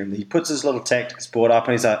changing room. He puts his little tactics board up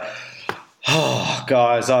and he's like, Oh,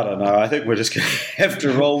 guys, I don't know. I think we're just going to have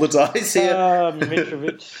to roll the dice here.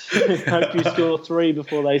 Mitrovic, hope you score 3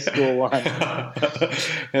 before they score 1.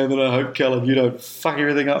 And then I hope, Callum, you don't fuck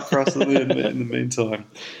everything up for us in the meantime.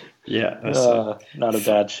 Yeah. Not a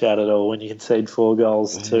bad shout at all when you concede 4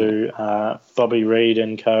 goals to Bobby Reid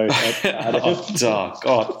and co. Oh,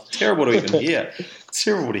 God. Terrible to even hear. It's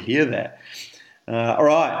terrible to hear that. All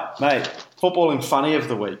right, mate. Footballing funny of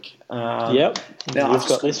the week. Yep. Now I've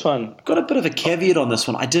got this one. Got a bit of a caveat on this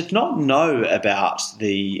one. I did not know about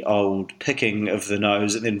the old picking of the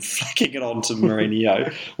nose and then flicking it onto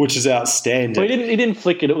Mourinho, which is outstanding. Well, he didn't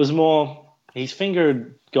flick it. It was more his finger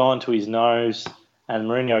had gone to his nose and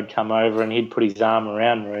Mourinho had come over and he'd put his arm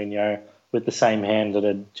around Mourinho with the same hand that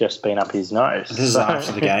had just been up his nose. This is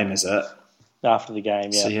after the game, is it? After the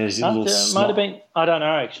game, yeah. So yeah, might have been. I don't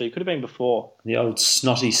know. Actually, it could have been before. The old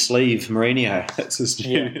snotty sleeve, Mourinho. That's his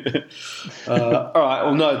new. Yeah. All right.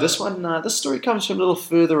 Well, no. This one. This story comes from a little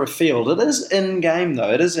further afield. It is in game,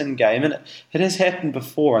 though. It is in game, and it has happened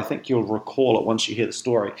before. I think you'll recall it once you hear the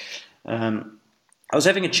story. I was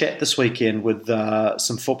having a chat this weekend with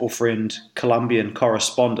some football friend Colombian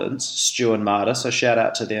correspondents, Stu and Marta. So shout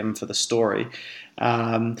out to them for the story.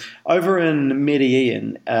 Over in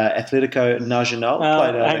Medellin, Atletico Nacional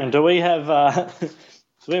played out. Hang on, do we have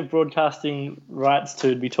broadcasting rights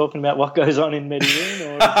to be talking about what goes on in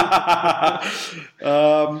Medellin?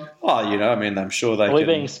 Well, you know, I mean, I'm sure they. Are we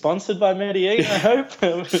being sponsored by Medellin? I hope.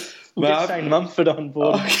 We'll get Shane Mumford on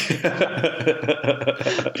board.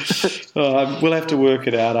 We'll have to work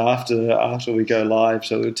it out after we go live.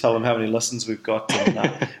 So we'll tell them how many listens we've got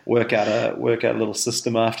and work out a little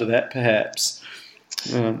system after that, perhaps.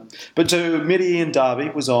 But so Medellin derby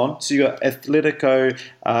was on. So you got Atletico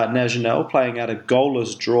Nacional playing out a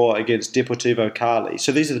goalless draw against Deportivo Cali.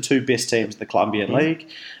 So these are the 2 best teams in the Colombian league.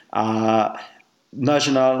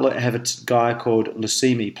 Nacional have a guy called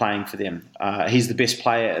Lucimi playing for them. He's the best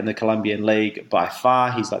player in the Colombian league by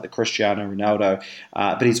far. He's like the Cristiano Ronaldo,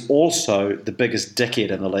 but he's also the biggest dickhead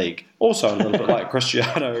in the league. Also a little bit like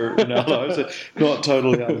Cristiano Ronaldo, so not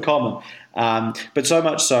totally uncommon. But so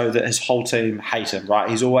much so that his whole team hate him, right?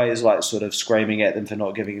 He's always like sort of screaming at them for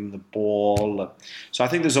not giving him the ball. So I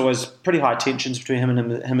think there's always pretty high tensions between him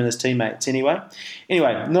and his teammates anyway.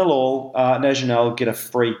 Anyway, 0-0, Nacional get a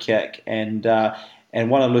free kick and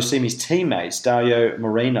one of Lucimi's teammates, Dario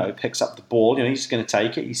Moreno, picks up the ball. You know, he's just going to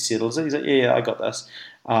take it. He settles it. He's like, yeah, I got this.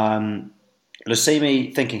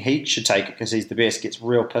 Lucimi, thinking he should take it because he's the best, gets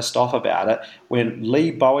real pissed off about it when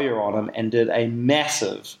Lee Bowyer on him and did a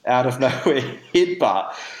massive, out-of-nowhere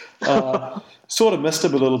headbutt. Sort of missed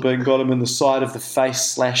him a little bit and got him in the side of the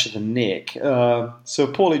face / of the neck. So a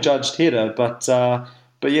poorly judged header, but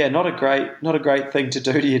yeah, not a great thing to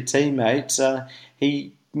do to your teammate.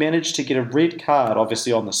 He managed to get a red card,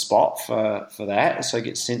 obviously on the spot for that, so he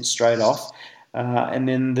gets sent straight off. And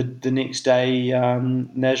then the next day,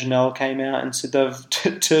 Nacional came out and said they've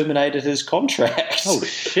terminated his contract. Oh,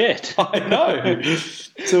 shit. I know.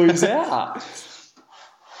 So he's out.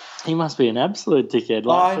 He must be an absolute dickhead.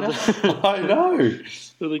 I know.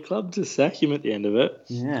 For the club to sack him at the end of it.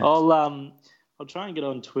 Yeah. I'll try and get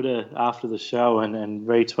on Twitter after the show and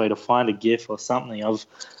retweet or find a GIF or something of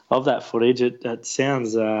that footage. It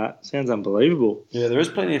sounds unbelievable. Yeah, there is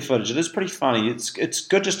plenty of footage. It is pretty funny. It's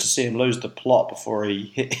good just to see him lose the plot before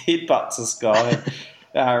he headbutts this guy.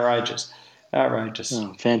 Outrageous.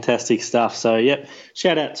 Oh, fantastic stuff. So, yep,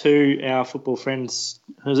 shout out to our football friends.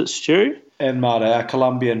 Who's it, Stu? And Marta, our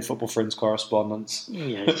Colombian football friends correspondents.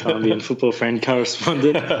 Yeah, Colombian football friend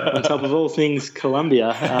correspondent on top of all things Colombia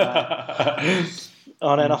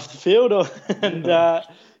on and off the field.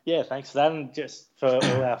 Yeah, thanks for that. And just for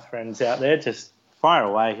all our friends out there, just fire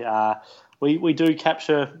away. We do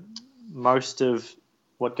capture most of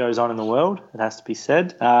what goes on in the world, it has to be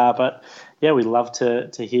said. But, yeah, we love to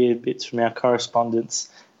hear bits from our correspondents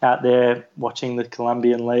out there watching the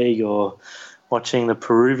Colombian League or watching the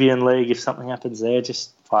Peruvian League. If something happens there,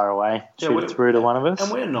 just fire away. Shoot it through to one of us.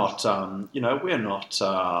 And we're not,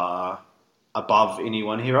 above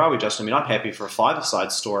anyone here, are we, Justin? I mean, I'm happy for a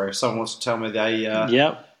five-a-side story. If someone wants to tell me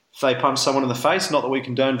they punched someone in the face, not that we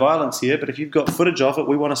condone violence here, but if you've got footage of it,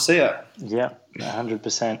 we want to see it. Yeah,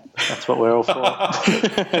 100%. That's what we're all for.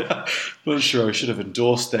 Not sure I should have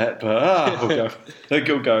endorsed that, but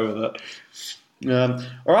we'll go with it.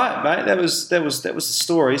 All right, mate. That was the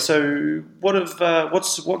story. So,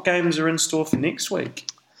 what games are in store for next week?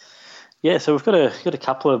 Yeah, so we've got a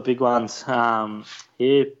couple of big ones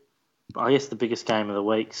here. I guess the biggest game of the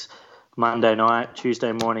week's Monday night,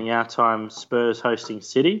 Tuesday morning our time. Spurs hosting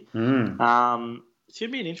City. It's going to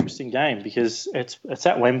be an interesting game because it's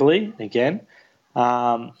at Wembley again.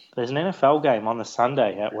 There's an NFL game on the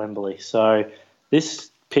Sunday at Wembley, so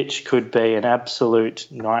this pitch could be an absolute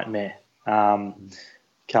nightmare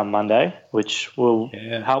come Monday, which will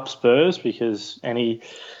help Spurs because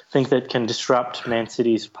anything that can disrupt Man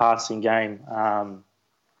City's passing game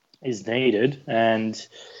is needed. And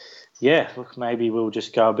look, maybe we'll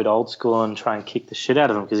just go a bit old school and try and kick the shit out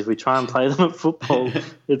of them, because if we try and play them at football,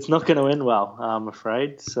 it's not going to end well, I'm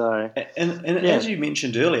afraid. So, and as you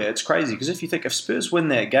mentioned earlier, it's crazy because if you think if Spurs win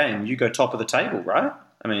that game, you go top of the table, right?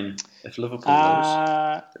 I mean, if Liverpool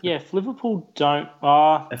lose, if Liverpool don't,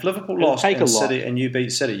 if Liverpool lost and you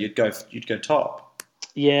beat City, you'd go top.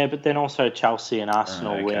 Yeah, but then also Chelsea and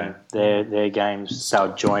Arsenal win their games,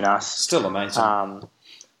 they'll join us. Still amazing.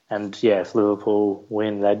 And if Liverpool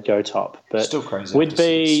win, they'd go top. But still crazy. We'd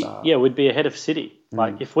be ahead of City.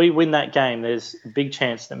 Like if we win that game, there's a big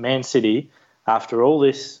chance that Man City, after all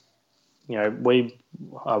this, we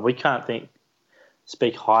can't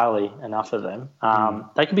speak highly enough of them.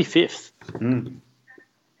 They could be fifth,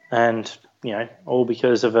 and all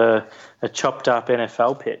because of a chopped up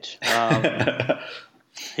NFL pitch.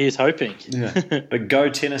 He's hoping. But go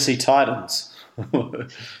Tennessee Titans. I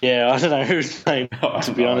don't know who's playing,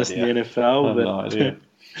 to be honest, in the NFL.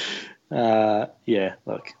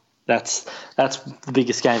 Look, that's the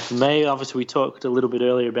biggest game for me. Obviously, we talked a little bit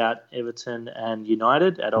earlier about Everton and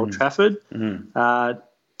United at Old Trafford.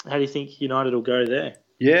 How do you think United will go there?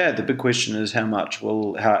 Yeah, the big question is how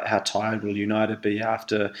tired will United be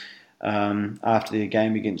after their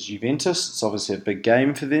game against Juventus. It's obviously a big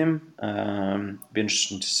game for them. Be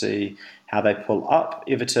interesting to see how they pull up.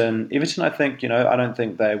 Everton, I think, I don't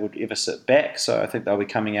think they would ever sit back, so I think they'll be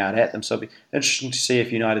coming out at them. So it'll be interesting to see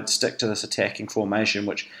if United stick to this attacking formation,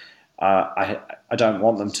 which I don't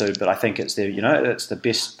want them to, but I think it's it's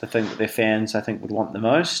the thing that their fans, I think, would want the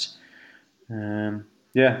most. I'm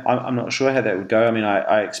not sure how that would go. I mean,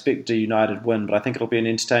 I expect a United win, but I think it'll be an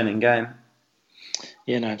entertaining game.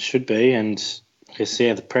 Yeah, no, it should be. And I guess,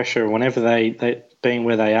 the pressure, whenever they being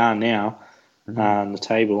where they are now, on the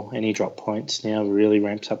table, any drop points now really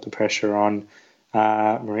ramps up the pressure on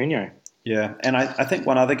Mourinho. Yeah, and I think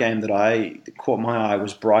one other game that caught my eye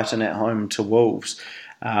was Brighton at home to Wolves.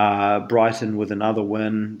 Brighton with another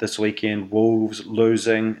win this weekend. Wolves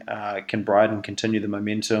losing. Can Brighton continue the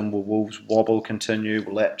momentum? Will Wolves' wobble continue?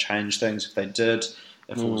 Will that change things if they did?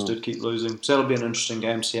 If Wolves did keep losing? So it'll be an interesting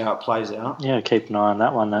game to see how it plays out. Yeah, keep an eye on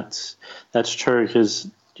that one. That's true because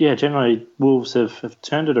generally Wolves have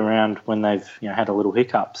turned it around when they've had a little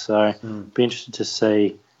hiccup. So be interested to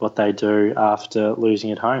see what they do after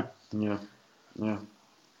losing at home. Yeah.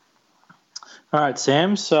 All right,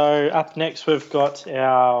 Sam. So up next we've got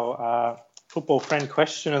our football friend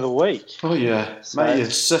question of the week. Oh yeah, mate, you're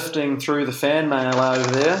sifting through the fan mail over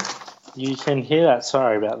there. You can hear that.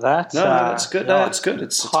 Sorry about that. No, that's good. No, it's good.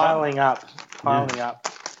 It's piling up. Piling it up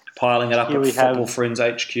Here at Football Friends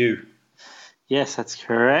HQ. Yes, that's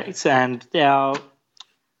correct. And our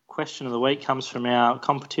question of the week comes from our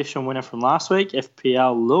competition winner from last week,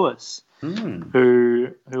 FPL Lewis,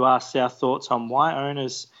 who asked our thoughts on why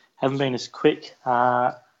owners haven't been as quick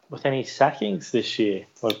with any sackings this year.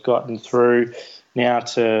 We've gotten through now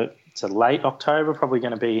to late October, probably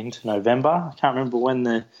going to be into November. I can't remember when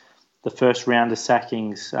the first round of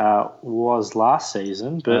sackings was last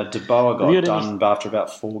season, but DeBoer got done after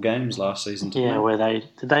about 4 games last season. Where they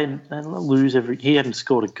lose he hadn't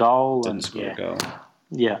scored a goal. Didn't score a goal.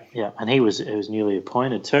 Yeah, and he was newly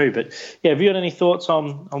appointed too. But have you got any thoughts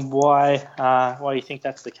on why you think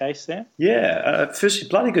that's the case there? Yeah, firstly,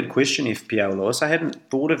 bloody good question, FPL Lewis. I hadn't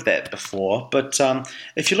thought of that before. But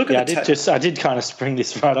if you look at I did kind of spring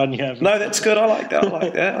this right on you. No, that's good. I like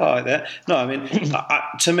that. No, I mean,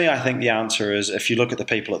 to me, I think the answer is if you look at the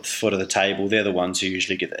people at the foot of the table, they're the ones who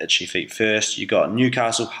usually get the itchy feet first. You got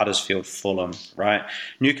Newcastle, Huddersfield, Fulham, right?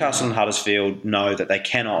 Newcastle and Huddersfield know that they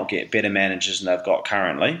cannot get better managers than they've got currently,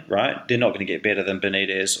 right? They're not going to get better than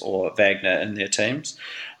Benitez or Wagner in their teams.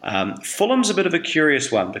 Fulham's a bit of a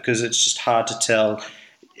curious one because it's just hard to tell.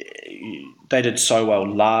 They did so well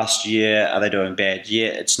last year. Are they doing bad? Yeah,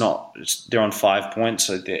 it's not. They're on 5 points,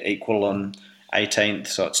 so they're equal on 18th.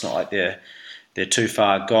 So it's not like they're too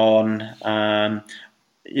far gone.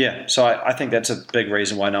 So I think that's a big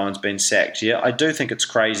reason why no one's been sacked yet. I do think it's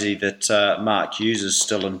crazy that Mark Hughes is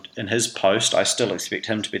still in his post. I still expect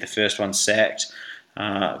him to be the first one sacked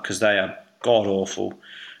because they are god awful.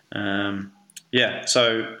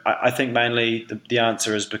 So I think mainly the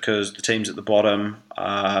answer is because the teams at the bottom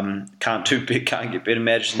can't get better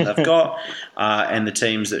managers than they've got, and the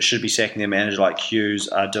teams that should be sacking their manager like Hughes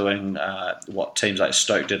are doing what teams like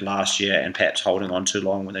Stoke did last year and perhaps holding on too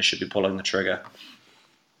long when they should be pulling the trigger.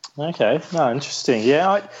 Okay, no, interesting.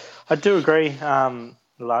 Yeah, I do agree. A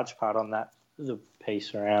large part on that, the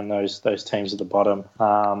piece around those teams at the bottom.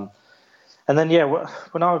 And then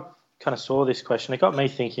when I kind of saw this question, it got me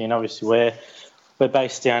thinking. Obviously, we're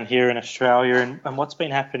based down here in Australia, and what's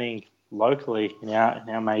been happening locally in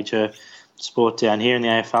our major sport down here in the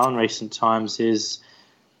AFL in recent times is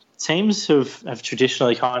teams have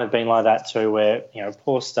traditionally kind of been like that too, where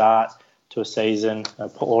poor start to a season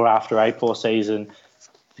or after a poor season,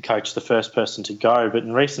 the coach the first person to go. But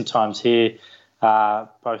in recent times here,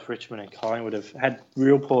 both Richmond and Collingwood have had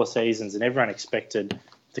real poor seasons, and everyone expected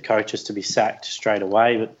the coaches to be sacked straight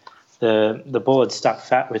away. But the board stuck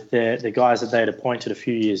fat with the guys that they had appointed a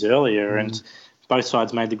few years earlier, and both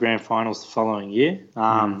sides made the grand finals the following year.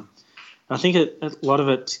 I think a lot of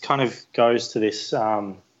it kind of goes to this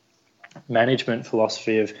management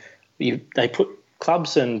philosophy of they put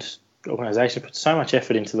clubs and organisations put so much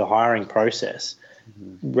effort into the hiring process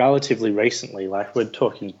relatively recently. Like we're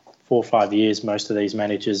talking 4 or 5 years, most of these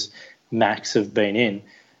managers max have been in.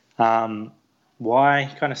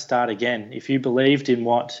 Why kind of start again? If you believed in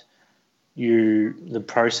what the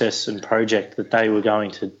process and project that they were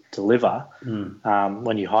going to deliver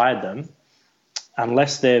when you hired them,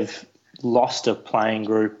 unless they've lost a playing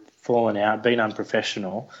group, fallen out, been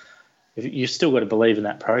unprofessional, you've still got to believe in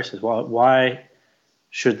that process. Why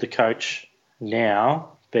should the coach now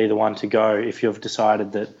be the one to go if you've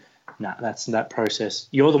decided that, that's that process?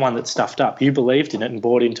 You're the one that stuffed up. You believed in it and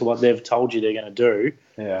bought into what they've told you they're going to do.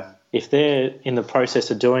 Yeah. If they're in the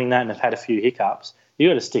process of doing that and have had a few hiccups, you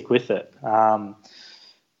got to stick with it. And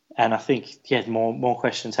I think, more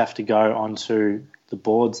questions have to go onto the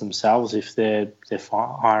boards themselves if they're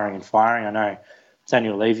hiring and firing. I know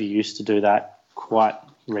Daniel Levy used to do that quite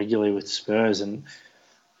regularly with Spurs, and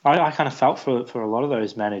I kind of felt for a lot of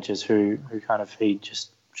those managers who kind of he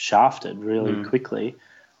just shafted really quickly.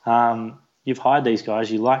 You've hired these guys,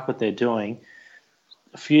 you like what they're doing.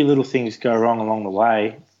 A few little things go wrong along the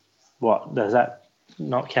way. What does that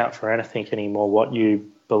not count for anything anymore? What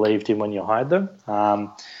you believed in when you hired them. I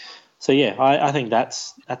think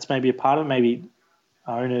that's maybe a part of it. Maybe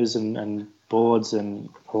owners and boards and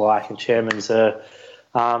alike and chairmen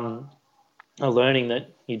are learning that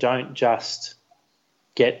you don't just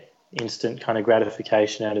get instant kind of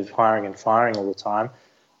gratification out of hiring and firing all the time.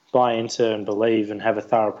 Buy into and believe and have a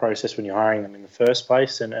thorough process when you're hiring them in the first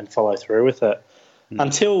place and follow through with it.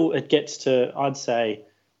 Until it gets to, I'd say,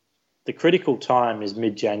 the critical time is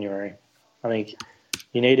mid-January. I think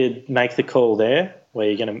you need to make the call there where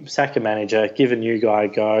you're going to sack a manager, give a new guy a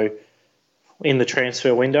go in the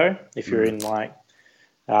transfer window. If you're in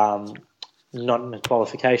not in a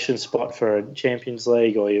qualification spot for a Champions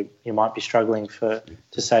League, or you might be struggling to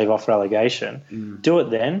save off relegation, do it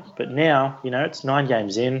then. But now, it's 9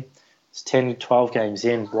 games in, it's 10, 12 games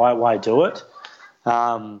in. Why do it?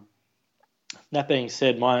 That being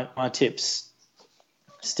said, my tips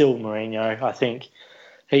still Mourinho. I think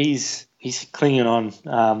he's clinging on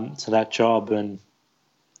to that job, and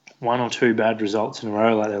 1 or 2 bad results in a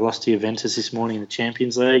row, like they lost to Juventus this morning in the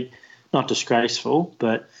Champions League. Not disgraceful,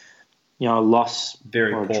 but a loss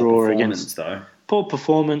or a draw against poor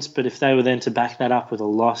performance. But if they were then to back that up with a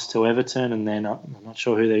loss to Everton, and then I'm not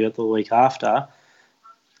sure who they got the week after,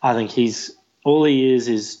 I think all he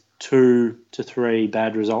is 2 to 3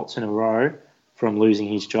 bad results in a row from losing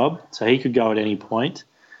his job. So he could go at any point.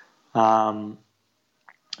 And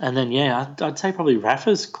then, I'd say probably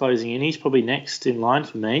Rafa's closing in. He's probably next in line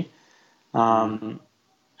for me.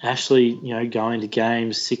 Ashley, going to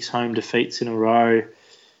games, 6 home defeats in a row.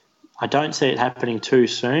 I don't see it happening too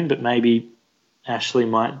soon, but maybe Ashley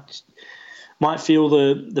might feel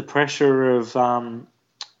the pressure of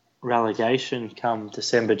relegation come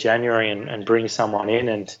December, January, and bring someone in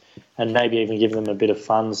and maybe even give them a bit of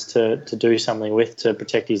funds to do something with to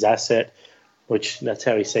protect his asset, which that's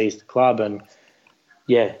how he sees the club. And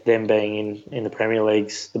them being in the Premier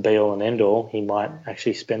League's the be-all and end-all, he might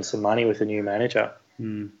actually spend some money with a new manager,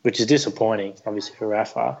 which is disappointing, obviously, for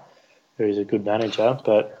Rafa, who's a good manager.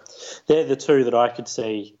 But they're the 2 that I could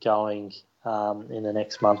see going in the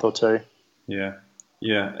next month or 2. Yeah.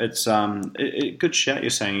 Yeah, it's a good shout you're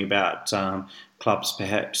saying about clubs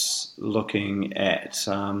perhaps looking at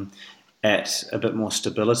a bit more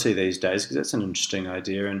stability these days, because that's an interesting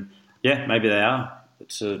idea. And maybe they are.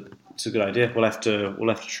 It's a good idea. We'll have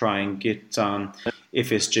to try and get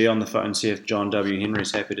FSG on the phone and see if John W.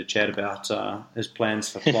 Henry's happy to chat about his plans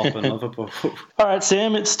for Klopp in Liverpool. All right,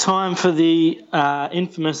 Sam, it's time for the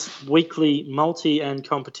infamous weekly multi and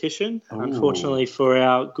competition. Ooh. Unfortunately for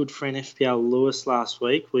our good friend FPL Lewis last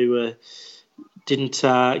week, didn't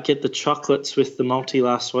get the chocolates with the multi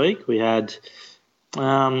last week. We had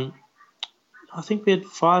I think we had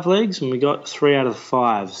 5 legs and we got 3 out of the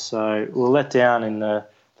 5. So we're let down in the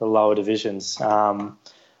lower divisions.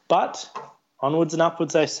 But onwards and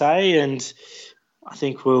upwards, they say, and I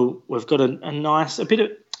think we've got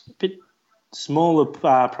a bit smaller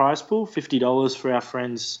prize pool, $50 for our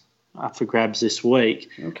friends up for grabs this week.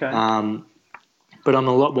 Okay. But I'm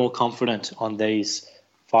a lot more confident on these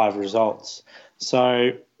 5 results.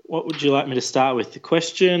 So what would you like me to start with, the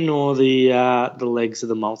question or the legs of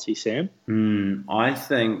the multi, Sam? I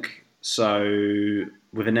think so.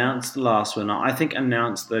 We've announced the last one. I think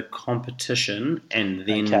announce the competition and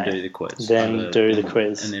then do the quiz. Then do the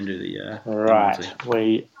quiz. And then do the right. The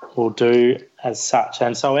we will do as such.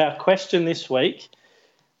 And so our question this week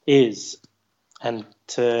is, and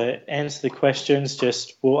to answer the questions, we'll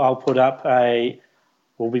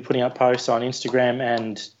be putting up posts on Instagram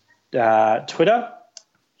and Twitter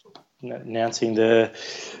announcing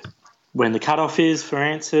when the cutoff is for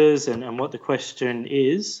answers and what the question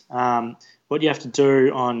is. What you have to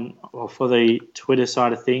do for the Twitter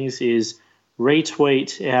side of things is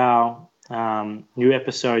retweet our new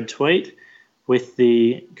episode tweet with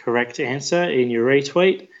the correct answer in your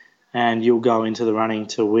retweet, and you'll go into the running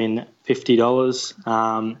to win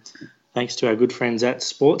 $50. Thanks to our good friends at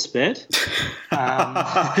Sportsbet.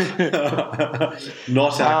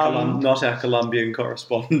 Not our Colombian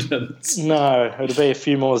correspondents. No, it'll be a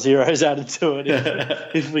few more zeros added to it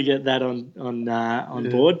if we get that on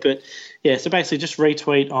board. But yeah, so basically just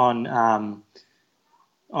retweet on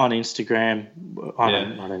Instagram,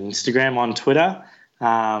 on Twitter,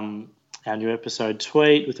 our new episode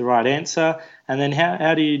tweet with the right answer. And then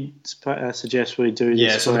how do you suggest we do this?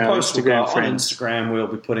 Yeah, so the post will go friends? on Instagram. We'll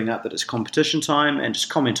be putting up that it's competition time, and just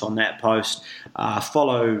comment on that post.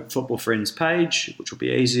 Follow Football Friends page, which will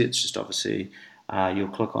be easy. It's just obviously you'll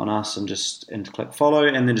click on us and click follow,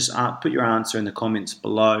 and then just put your answer in the comments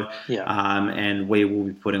below. Yeah. And we will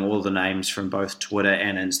be putting all the names from both Twitter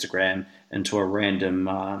and Instagram into a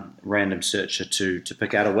random searcher to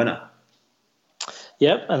pick out a winner.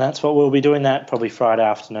 Yep, and that's what we'll be doing that probably Friday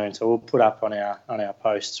afternoon. So we'll put up on our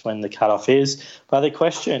posts when the cutoff is. But the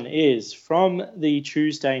question is, from the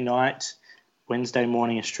Tuesday night, Wednesday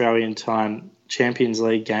morning Australian time Champions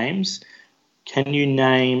League games, can you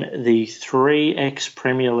name the 3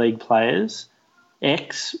 ex-Premier League players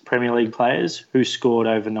who scored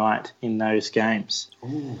overnight in those games?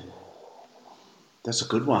 Ooh, that's a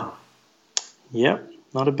good one. Yep.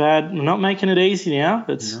 Not a bad. We're not making it easy now.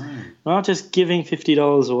 It's not just giving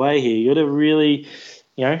 $50 away here. You got to really,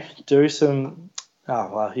 do some.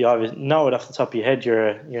 Oh well, you either know it off the top of your head. You're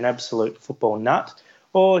an absolute football nut,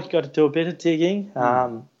 or you got to do a bit of digging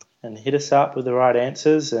and hit us up with the right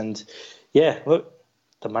answers. And yeah, look,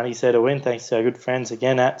 the money's there to win. Thanks to our good friends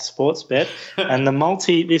again at Sportsbet. And the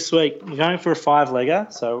multi this week, we're going for a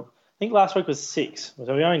 5-legger. So I think last week was 6. So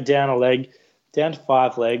we're going down a leg. Down to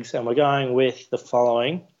 5 legs, and we're going with the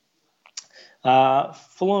following.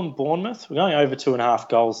 Fulham, Bournemouth. We're going over 2.5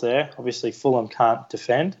 goals there. Obviously, Fulham can't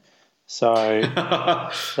defend, so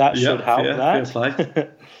that should help that.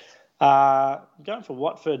 Fair play. Going for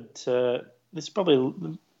Watford this is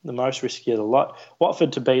probably the most risky of the lot.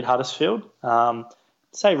 Watford to beat Huddersfield.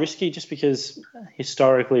 Say risky just because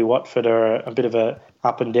historically Watford are a bit of a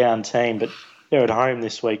up and down team, but they're at home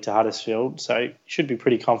this week to Huddersfield, so you should be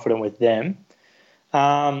pretty confident with them.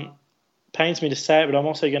 Pains me to say it, but I'm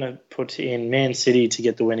also going to put in Man City to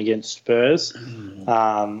get the win against Spurs. They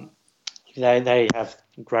have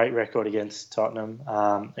a great record against Tottenham.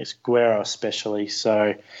 It's Guerrero especially.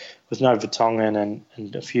 So with no Vertonghen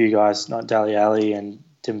and a few guys, not Dele Alli and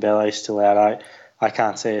Dembele still out, I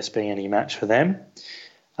can't see us being any match for them.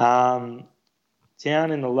 Down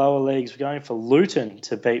in the lower leagues, we're going for Luton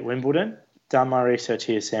to beat Wimbledon. Done my research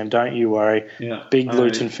here, Sam. Don't you worry. Yeah. Big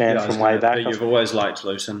Luton fan from way back. You've always liked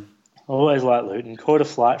Luton. Always liked Luton. Caught a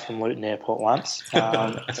flight from Luton Airport once.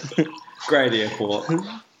 Great airport.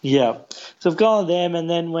 Yeah. So I've gone with them, and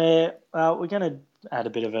then we're going to add a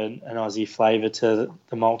bit of an Aussie flavour to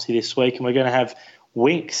the multi this week, and we're going to have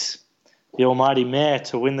Winks, the almighty mare,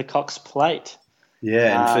 to win the Cox Plate.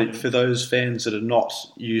 Yeah, and for those fans that are not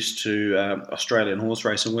used to Australian horse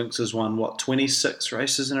racing, Winks has won, 26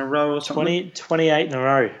 races in a row or something? 28 in a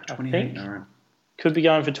row, 28 I think. in a row. Could be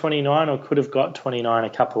going for 29 or could have got 29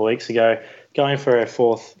 a couple of weeks ago. Going for a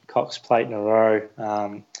 4th Cox Plate in a row,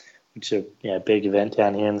 which is a big event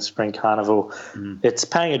down here in the Spring Carnival. It's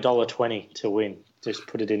paying $1.20 to win. Just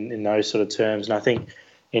put it in those sort of terms. And I think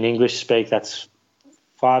in English speak that's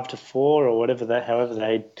 5 to 4 or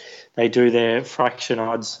however they do their fraction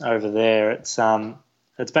odds over there. It's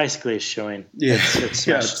basically a shoo-in. Yeah,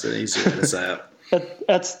 it's an easy way to say it.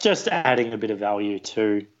 That's just adding a bit of value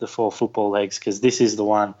to the 4 football legs, because this is the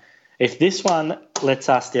one. If this one lets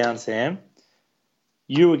us down, Sam,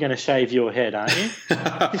 you were going to shave your head, aren't you?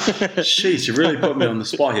 Jeez, you really put me on the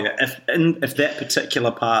spot here. If that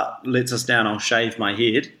particular part lets us down, I'll shave my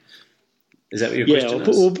head. Is that what your question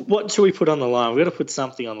is? Well, what should we put on the line? We've got to put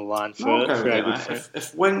something on the line for our good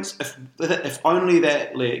friend. If only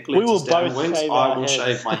that leg lets us down, Winks, I will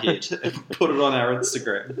shave my head and put it on our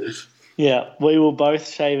Instagram. Yeah, we will both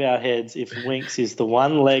shave our heads if Winks is the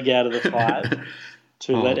one leg out of the 5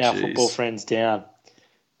 to let our football friends down.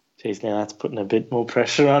 Jeez, now that's putting a bit more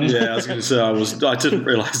pressure on. Yeah, I was going to say I didn't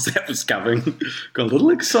realise that was coming. Got a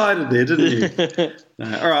little excited there, didn't you?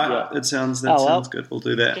 All right, that sounds good. We'll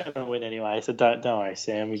do that. We're going to win anyway, so don't worry,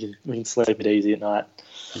 Sam. We can sleep it easy at night.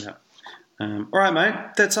 Yeah. All right, mate.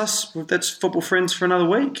 That's us. That's Football Friends for another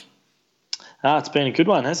week. It's been a good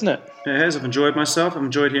one, hasn't it? It has. I've enjoyed myself. I've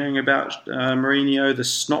enjoyed hearing about Mourinho, the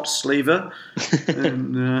snot sleever,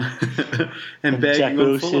 and bagging Jack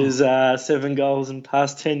on Fulham. Wilshere's 7 goals in the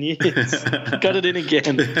past 10 years. Got it in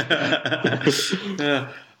again.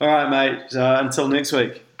 Yeah. All right, mate. Until next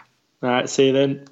week. All right, see you then.